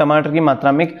प्राप्त टमाटर की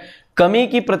मात्रा में कमी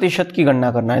की प्रतिशत की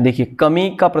गणना करना है। देखिए कमी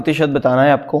का प्रतिशत बताना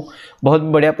है आपको, बहुत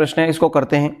बढ़िया प्रश्न है, इसको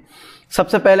करते हैं।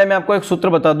 सबसे पहले मैं आपको एक सूत्र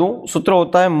बता दूं, सूत्र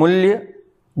होता है मूल्य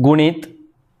गुणित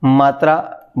मात्रा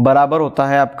बराबर होता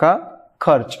है आपका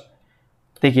खर्च।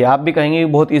 देखिए आप भी कहेंगे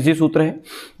बहुत इजी सूत्र है।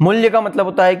 मूल्य का मतलब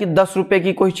होता है कि 10 रुपए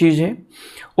की कोई चीज है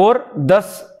और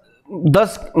 10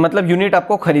 मतलब यूनिट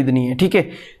आपको खरीदनी है, ठीक है,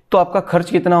 तो आपका खर्च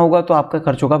कितना होगा, तो आपका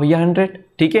खर्च होगा भैया 100,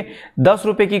 ठीक है। 10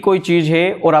 रुपए की कोई चीज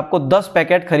है और आपको 10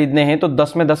 पैकेट खरीदने हैं, तो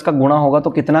 10 में 10 का गुणा होगा तो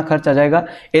कितना खर्च आ जाएगा,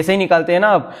 ऐसे ही निकालते हैं ना।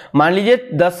 अब मान लीजिए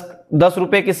 10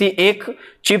 रुपए किसी एक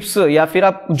चिप्स या फिर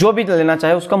आप जो भी लेना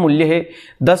चाहे उसका मूल्य है,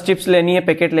 10 चिप्स लेनी है,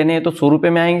 पैकेट लेने हैं, तो 100 रुपए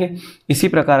में आएंगे। इसी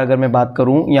प्रकार अगर मैं बात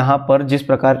करूं यहां पर जिस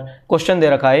प्रकार क्वेश्चन दे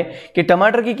रखा है कि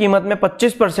टमाटर की कीमत में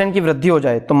 25% की वृद्धि हो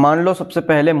जाए, तो मान लो सबसे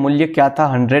पहले मूल्य क्या था,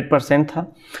 100% था,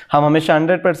 हम हमेशा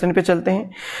 100% पे चलते हैं,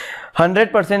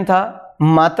 100% था,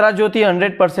 मात्रा जो थी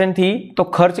 100% थी, तो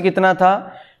खर्च कितना था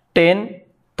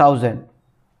 10,000,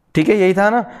 ठीक है, यही था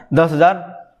ना 10,000।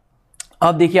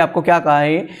 अब देखिए आपको क्या कहा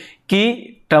है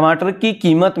कि टमाटर की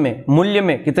कीमत में, मूल्य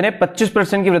में कितने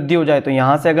 25% की वृद्धि हो जाए, तो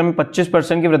यहां से अगर मैं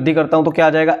 25% की वृद्धि करता हूं तो क्या आ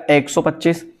जाएगा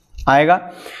 125 आएगा।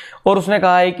 और उसने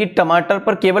कहा है कि टमाटर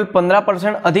पर केवल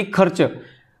 15% अधिक खर्च,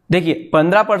 देखिए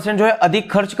 15% जो है अधिक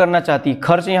खर्च करना चाहती,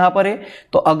 खर्च यहां पर है,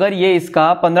 तो अगर ये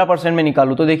इसका 15% में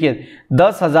निकालू तो देखिए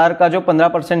 10,000 का जो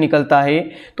 15% निकलता है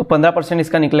तो 15%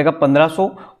 इसका निकलेगा 1500,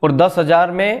 और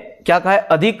 10,000 में क्या कहा है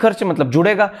अधिक खर्च मतलब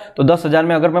जुड़ेगा, तो 10,000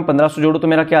 में अगर मैं 1500 जोड़ू तो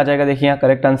मेरा क्या आ जाएगा, देखिए यहाँ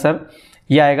करेक्ट आंसर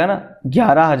ये आएगा ना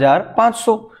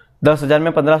 11,500। 10,000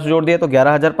 में 1500 जोड़ दिया तो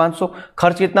 11,500,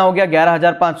 खर्च कितना हो गया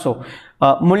 11,500,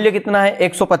 मूल्य कितना है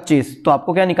 125, तो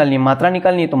आपको क्या निकालनी है, मात्रा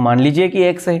निकालनी है, तो मान लीजिए कि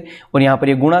x है और यहाँ पर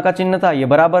ये गुणा का चिन्ह था, ये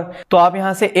बराबर, तो आप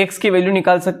यहाँ से x की वैल्यू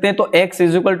निकाल सकते हैं। तो x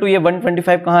इज इक्वल टू ये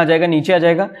 125 कहाँ आ जाएगा, नीचे आ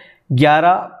जाएगा,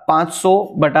 11,500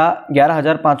 बटा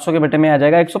 11,500 के बटे में आ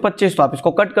जाएगा 125, तो आप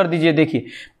इसको कट कर दीजिए। देखिए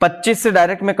 25 से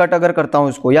डायरेक्ट मैं कट अगर करता हूं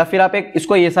इसको, या फिर आप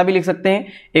इसको ऐसा भी लिख सकते हैं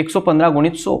 115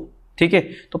 गुणित 100, ठीक है,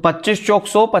 तो 25 चौक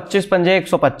 100, 25 पंजे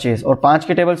 125, और 5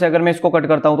 के टेबल से अगर मैं इसको कट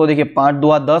करता हूं तो देखिए 5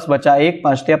 दुआ 10 बचा 1,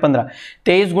 5 तिया 15,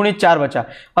 23 गुणित 4 बचा।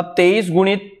 अब 23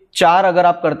 गुणित 4 अगर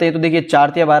आप करते हैं तो देखिए 4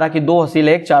 तिया 12 की 2 हासिल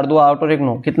 1, 4 2 8 और 1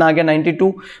 9, कितना आ गया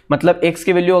 92, मतलब x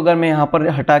की वैल्यू अगर मैं यहां पर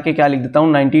हटा के क्या लिख देता हूं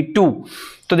 92,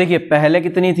 तो देखिए पहले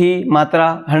कितनी थी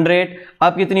मात्रा 100,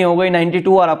 अब कितनी हो गई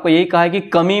 92, और आपको यही कहा है कि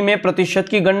कमी में प्रतिशत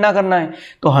की गणना करना है,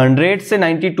 तो 100 से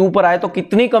 92 पर आए तो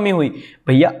कितनी कमी हुई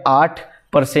भैया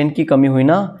 8% की कमी हुई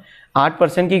ना,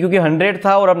 8% की, क्योंकि 100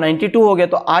 था और अब 92 हो गया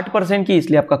तो 8% की,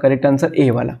 इसलिए आपका करेक्ट आंसर ए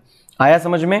वाला। आया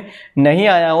समझ में? नहीं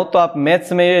आया हो तो आप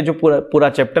मैथ्स में जो पूरा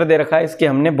चैप्टर दे रखा है इसके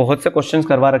हमने बहुत से क्वेश्चंस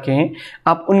करवा रखे हैं,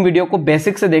 आप उन वीडियो को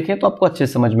बेसिक से देखें तो आपको अच्छे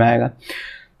से समझ में आएगा।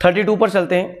 32 पर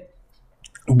चलते हैं।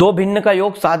 दो भिन्न का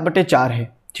योग 7/4 है,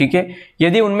 ठीक है,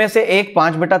 यदि उनमें से एक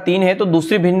 5/3 है तो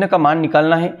दूसरी भिन्न का मान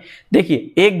निकालना है।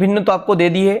 देखिए एक भिन्न तो आपको दे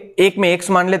दी है, एक में x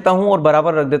मान लेता हूं और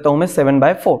बराबर रख देता हूं मैं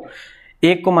 7/4,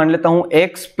 एक को मान लेता हूं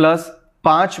x प्लस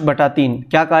 5/3,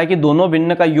 क्या कहा है कि दोनों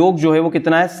भिन्न का योग जो है वो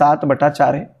कितना है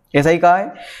 7/4 है, ऐसा ही कहा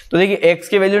है। तो देखिए x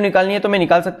की वैल्यू निकालनी है तो मैं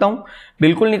निकाल सकता हूं,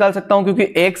 बिल्कुल निकाल सकता हूं, क्योंकि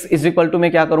x इज इक्वल टू मैं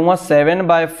क्या करूंगा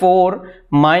 7/4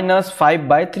 माइनस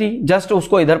 5/3, जस्ट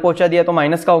उसको इधर पहुंचा दिया तो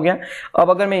माइनस का हो गया। अब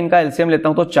अगर मैं इनका एलसीएम लेता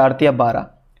हूं तो 4 तिया 12,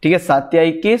 ठीक है, 7 तिया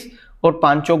 21 और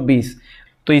 5 चौक 20,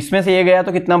 तो इसमें से ये गया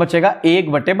तो कितना बचेगा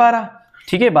 1/12,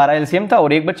 ठीक है, 12 एलसीएम था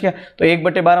और 1 बच गया, तो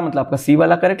 1/12 मतलब आपका सी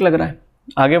वाला करेक्ट लग रहा है।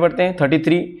 आगे बढ़ते हैं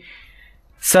 33।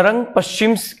 सरंग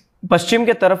पश्चिम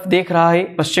के तरफ देख रहा है,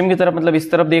 पश्चिम की तरफ मतलब इस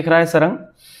तरफ देख रहा है सरंग,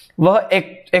 वह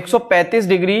 135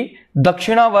 डिग्री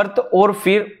दक्षिणावर्त और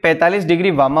फिर 45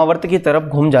 डिग्री वामावर्त की तरफ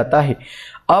घूम जाता है।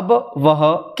 अब वह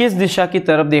किस दिशा की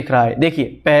तरफ देख रहा है? देखिए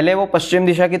पहले वो पश्चिम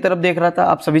दिशा की तरफ देख रहा था,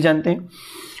 आप सभी जानते हैं,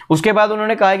 उसके बाद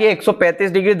उन्होंने कहा कि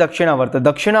 135 डिग्री दक्षिणावर्त,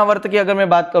 दक्षिणावर्त की अगर मैं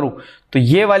बात करूं तो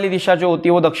ये वाली दिशा जो होती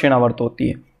है वो दक्षिणावर्त होती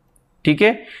है, ठीक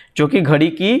है, जो कि घड़ी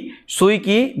की सुई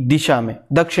की दिशा में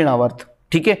दक्षिणावर्त,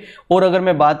 ठीक है। और अगर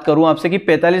मैं बात करूं आपसे कि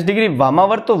 45 डिग्री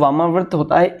वामावर्त, तो वामावर्त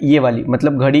होता है ये वाली,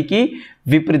 मतलब घड़ी की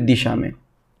विपरीत दिशा में,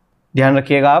 ध्यान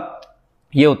रखिएगा आप,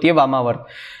 ये होती है वामावर्त।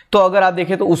 तो अगर आप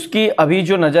देखें तो उसकी अभी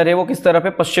जो नजर है वो किस तरफ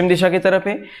है, पश्चिम दिशा की तरफ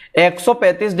है।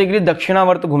 135 डिग्री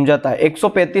दक्षिणावर्त घूम जाता है,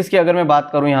 135 की अगर मैं बात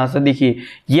करूं यहां से, देखिए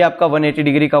ये आपका 180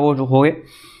 डिग्री का वो हो गए,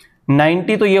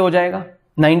 90 तो ये हो जाएगा,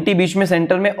 90 बीच में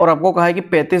सेंटर में, और आपको कहा है कि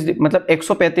 35 मतलब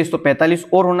 135, तो 45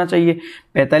 और होना चाहिए,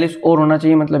 45 और होना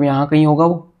चाहिए, मतलब यहाँ कहीं होगा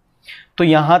वो। तो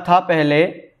यहाँ था पहले,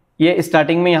 ये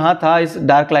स्टार्टिंग में यहाँ था इस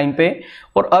डार्क लाइन पे,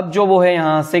 और अब जो वो है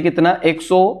यहाँ से कितना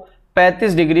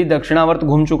 135 डिग्री दक्षिणावर्त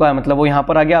घूम चुका है, मतलब वो यहाँ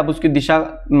पर आ गया। अब उसकी दिशा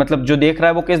मतलब जो देख रहा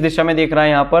है वो किस दिशा में देख रहा है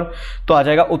यहाँ पर, तो आ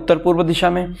जाएगा उत्तर पूर्व दिशा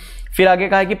में। फिर आगे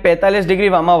कहा है कि 45 डिग्री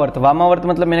वामावर्त, वामावर्त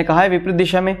मतलब मैंने कहा है विपरीत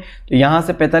दिशा में, तो यहाँ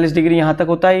से 45 डिग्री यहाँ तक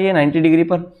होता है ये 90 डिग्री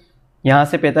पर, यहाँ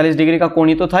से 45 डिग्री का कोण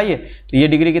ही तो था ये, तो ये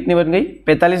डिग्री कितनी बन गई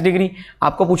 45 डिग्री।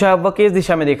 आपको पूछा है अब वह किस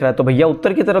दिशा में देख रहा है, तो भैया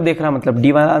उत्तर की तरफ देख रहा है, मतलब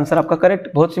डी वाला आंसर आपका करेक्ट,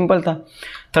 बहुत सिंपल था।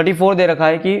 34 दे रखा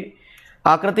है कि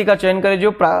आकृति का चयन करें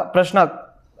जो प्रश्न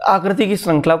आकृति की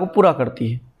श्रृंखला को पूरा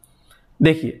करती है।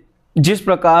 देखिए जिस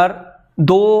प्रकार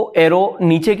दो एरो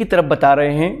नीचे की तरफ बता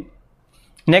रहे हैं,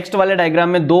 नेक्स्ट वाले डायग्राम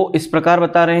में दो इस प्रकार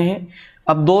बता रहे हैं,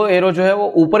 अब दो एरो जो है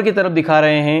वो ऊपर की तरफ दिखा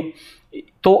रहे हैं,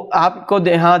 तो आपको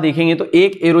यहाँ देखेंगे तो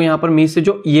एक एरो यहाँ पर मीन से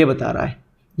जो ये बता रहा है,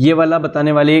 ये वाला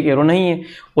बताने वाले एक एरो नहीं है।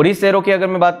 और इस एरो की अगर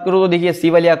मैं बात करूँ तो देखिए सी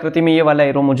वाली आकृति में ये वाला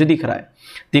एरो मुझे दिख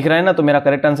रहा है ना, तो मेरा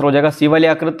करेक्ट आंसर हो जाएगा सी वाली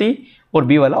आकृति और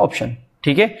बी वाला ऑप्शन,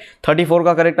 ठीक है। 34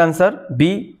 का करेक्ट आंसर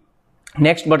बी।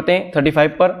 नेक्स्ट बढ़ते हैं 35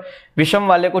 पर, विषम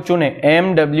वाले को चुने,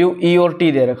 एम डब्ल्यू ई और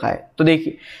टी दे रखा है। तो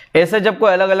देखिए ऐसे जब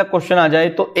कोई अलग अलग क्वेश्चन आ जाए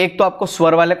तो एक तो आपको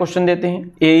स्वर वाले क्वेश्चन देते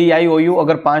हैं, ए ई आई ओ यू,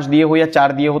 अगर 5 दिए हो या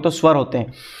 4 दिए हो तो स्वर होते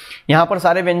हैं। यहाँ पर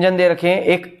सारे व्यंजन दे रखे हैं,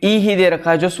 एक ई ही दे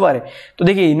रखा है जो स्वर है। तो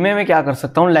देखिए इनमें मैं क्या कर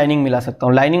सकता हूँ, लाइनिंग मिला सकता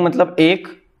हूँ। लाइनिंग मतलब 1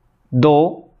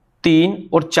 2 3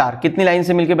 और 4, कितनी लाइन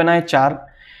से मिलकर बना है 4,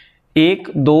 1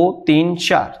 2 3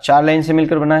 4, 4 लाइन से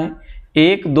मिलकर बना है,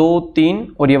 1 2 3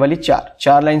 और ये वाली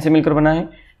 4 लाइन से मिलकर बना है,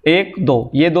 1 2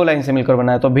 ये 2 लाइन से मिलकर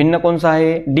बना है। तो भिन्न कौन सा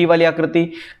है, डी वाली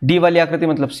आकृति, डी वाली आकृति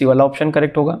मतलब सी वाला ऑप्शन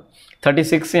करेक्ट होगा।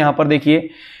 36 यहाँ पर देखिए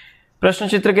प्रश्न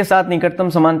चित्र के साथ निकटतम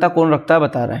समानता कौन रखता है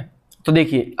बता रहा है। तो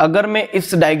देखिए अगर मैं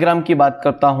इस डायग्राम की बात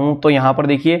करता हूं तो यहाँ पर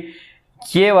देखिए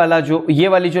ये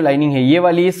वाली जो लाइनिंग है, ये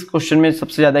वाली इस क्वेश्चन में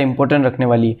सबसे ज्यादा इंपॉर्टेंट रखने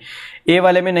वाली है। ए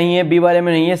वाले में नहीं है, बी वाले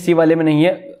में नहीं है, सी वाले में नहीं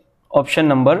है, ऑप्शन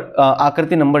नंबर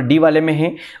आकृति नंबर डी वाले में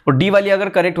है, और डी वाली अगर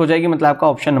करेक्ट हो जाएगी मतलब आपका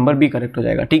ऑप्शन नंबर बी करेक्ट हो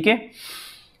जाएगा, ठीक है।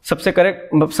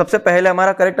 सबसे पहले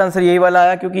हमारा करेक्ट आंसर यही वाला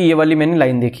आया क्योंकि ये वाली मैंने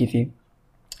लाइन देखी थी।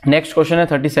 नेक्स्ट क्वेश्चन है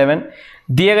 37,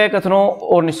 दिए गए कथनों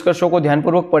और निष्कर्षों को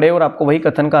ध्यानपूर्वक पढ़े और आपको वही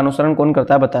कथन का अनुसरण कौन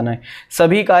करता है बताना है।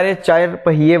 सभी कारें 4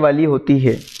 पहिए वाली होती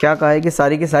है। क्या कहा है कि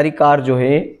सारी की सारी कार जो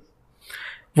है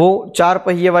वो 4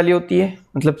 पहिए वाली होती है,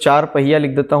 मतलब 4 पहिया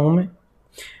लिख देता हूं मैं।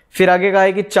 फिर आगे कहा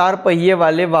है कि 4 पहिए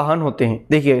वाले वाहन होते हैं।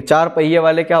 देखिए 4 पहिए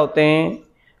वाले क्या होते हैं,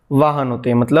 वाहन होते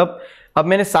हैं। मतलब अब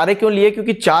मैंने सारे क्यों लिए,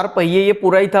 क्योंकि 4 पहिए ये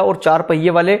पूरा ही था और 4 पहिए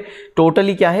वाले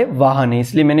टोटली क्या है, वाहन है,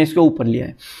 इसलिए मैंने इसके ऊपर लिया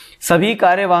है। सभी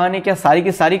कारें वाहन है, क्या सारी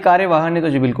की सारी कारें वाहन है, तो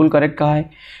जी बिल्कुल करेक्ट कहा है।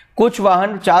 कुछ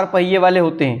वाहन 4 पहिए वाले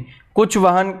होते हैं, कुछ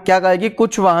वाहन क्या कहा है कि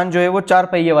कुछ वाहन जो है वो 4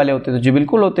 पहिए वाले होते हैं, तो जी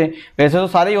बिल्कुल होते हैं। वैसे तो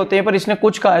सारे ही होते हैं पर इसने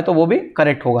कुछ कहा है तो वो भी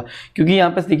करेक्ट होगा, क्योंकि यहाँ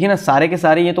पे देखिए ना सारे के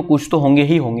सारे ये तो कुछ तो होंगे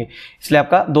ही होंगे, इसलिए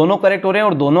आपका दोनों करेक्ट हो रहे हैं।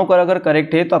 और दोनों का अगर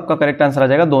करेक्ट है तो आपका करेक्ट आंसर आ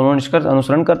जाएगा, दोनों निष्कर्ष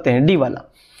अनुसरण करते हैं, डी वाला।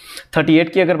 38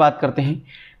 की अगर बात करते हैं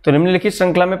तो निम्नलिखित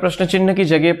श्रृंखला में प्रश्न चिन्ह की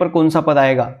जगह पर कौन सा पद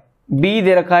आएगा। बी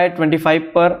दे रखा है 25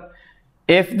 पर,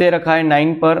 एफ दे रखा है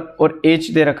 9 पर और एच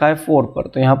दे रखा है 4 पर।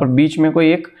 तो यहाँ पर बीच में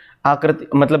कोई एक आकृति,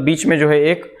 मतलब बीच में जो है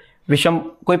एक विषम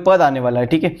कोई पद आने वाला है,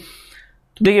 ठीक है।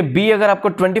 तो देखिए बी अगर आपको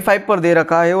 25 पर दे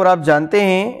रखा है और आप जानते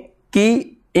हैं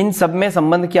कि इन सब में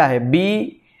संबंध क्या है,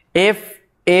 बी एफ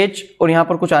एच और यहाँ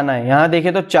पर कुछ आना है। यहाँ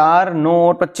देखें तो 4 9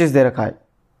 और 25 दे रखा है।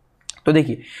 तो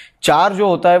देखिए 4 जो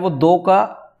होता है वो 2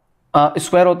 का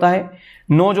स्क्वायर होता है,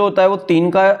 9 जो होता है वो 3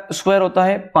 का स्क्वायर होता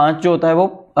है, 5 जो होता है वो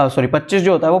 25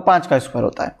 जो होता है वो 5 का स्क्वायर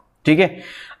होता है, ठीक है।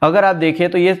 अगर आप देखें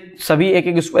तो ये सभी एक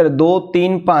एक स्क्वायर 2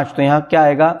 3 5, तो यहाँ क्या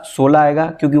आएगा 16 आएगा,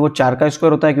 क्योंकि वो 4 का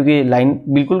स्क्वायर होता है, क्योंकि ये लाइन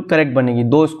बिल्कुल करेक्ट बनेगी,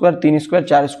 2 स्क्वायर 3 स्क्वायर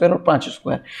 4 स्क्वायर और 5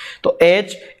 स्क्वायर। तो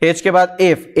एच के बाद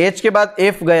एफ, एच के बाद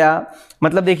एफ गया,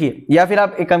 मतलब देखिए, या फिर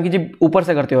आप एक काम कीजिए ऊपर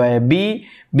से करते हुए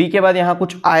बी के बाद यहाँ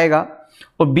कुछ आएगा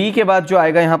और बी के बाद जो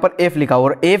आएगा यहाँ पर एफ लिखा हो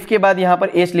और एफ के बाद यहाँ पर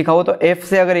एच लिखा हो, तो एफ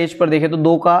से अगर एच पर देखें तो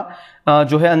 2 का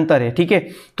जो है अंतर है, ठीक है।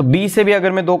 तो बी से भी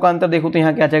अगर मैं 2 का अंतर देखूं तो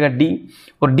यहाँ क्या आ जाएगा डी,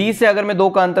 और डी से अगर मैं 2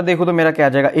 का अंतर देखूं तो मेरा क्या आ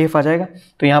जाएगा एफ आ जाएगा।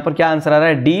 तो यहाँ पर क्या आंसर आ रहा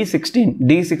है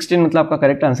D16 मतलब आपका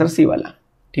करेक्ट आंसर सी वाला,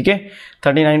 ठीक है।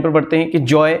 39 पर बढ़ते हैं कि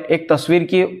जॉय एक तस्वीर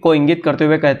की को इंगित करते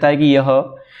हुए कहता है कि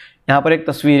यहाँ पर एक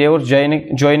तस्वीर है और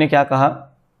जॉय ने क्या कहा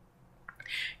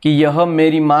कि यह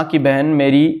मेरी माँ की बहन,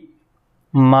 मेरी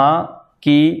माँ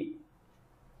की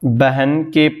बहन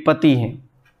के पति हैं।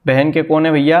 बहन के कौन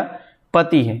है भैया,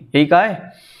 पति है, यही कहा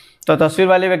है। तो तस्वीर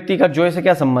वाले व्यक्ति का जॉय से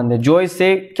क्या संबंध है, जॉय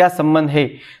से क्या संबंध है,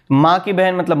 माँ की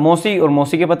बहन मतलब मौसी, और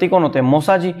मौसी के पति कौन होते हैं,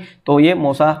 मौसा जी। तो ये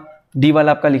मौसा डी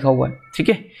वाला आपका लिखा हुआ है, ठीक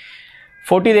है।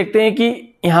 40 देखते हैं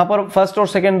कि यहाँ पर फर्स्ट और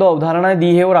सेकंड दो अवधारणाएं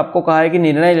दी है और आपको कहा है कि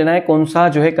निर्णय लेना है कौन सा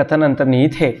जो है कथन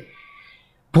अंतर्निहित है।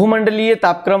 भूमंडलीय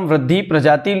तापक्रम वृद्धि,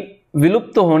 प्रजाति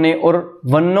विलुप्त होने और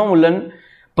वनोन्मूलन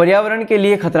पर्यावरण के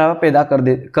लिए खतरा पैदा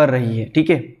कर रही है। ठीक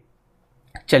है,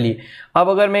 चलिए अब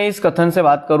अगर मैं इस कथन से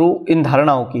बात करूं इन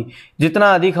धारणाओं की,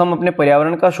 जितना अधिक हम अपने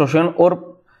पर्यावरण का शोषण और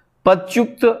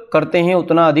पदच्युत करते हैं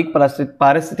उतना अधिक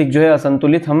पारिस्थितिक जो है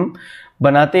असंतुलित हम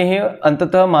बनाते हैं,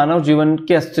 अंततः मानव जीवन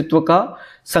के अस्तित्व का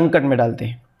संकट में डालते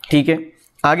हैं। ठीक है,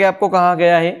 आगे आपको कहा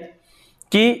गया है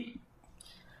कि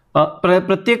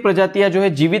प्रत्येक प्रजातियां जो है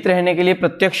जीवित रहने के लिए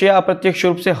प्रत्यक्ष या अप्रत्यक्ष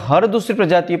रूप से हर दूसरी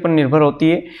प्रजाति पर निर्भर होती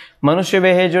है। मनुष्य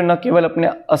वह है जो न केवल अपने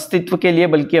अस्तित्व के लिए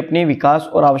बल्कि अपने विकास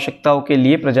और आवश्यकताओं के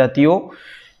लिए प्रजातियों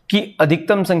की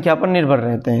अधिकतम संख्या पर निर्भर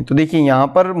रहते हैं। तो देखिए यहाँ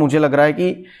पर मुझे लग रहा है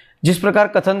कि जिस प्रकार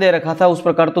कथन दे रखा था उस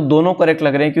प्रकार तो दोनों करेक्ट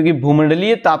लग रहे हैं, क्योंकि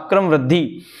भूमंडलीय तापक्रम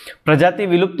वृद्धि, प्रजाति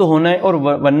विलुप्त होने और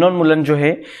वनोन्मूलन जो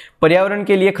है पर्यावरण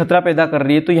के लिए खतरा पैदा कर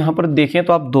रही है। तो यहाँ पर देखें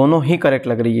तो आप दोनों ही करेक्ट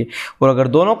लग रही है, और अगर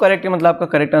दोनों करेक्ट है मतलब आपका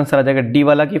करेक्ट आंसर आ जाएगा डी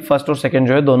वाला, कि फर्स्ट और सेकंड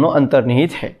जो है दोनों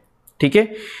अंतर्निहित है। ठीक है,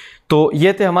 तो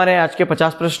ये थे हमारे आज के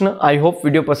 50 प्रश्न। आई होप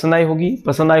वीडियो पसंद आई होगी।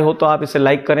 पसंद आई हो तो आप इसे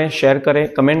लाइक करें, शेयर करें,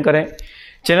 कमेंट करें,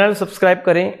 चैनल सब्सक्राइब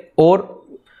करें, और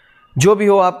जो भी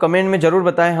हो आप कमेंट में जरूर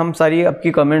बताएं। हम सारी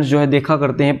आपकी कमेंट्स जो है देखा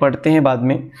करते हैं, पढ़ते हैं बाद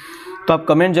में, तो आप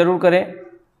कमेंट जरूर करें।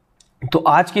 तो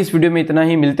आज की इस वीडियो में इतना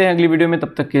ही, मिलते हैं अगली वीडियो में,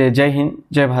 तब तक के लिए जय हिंद,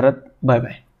 जय भारत, बाय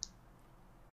बाय।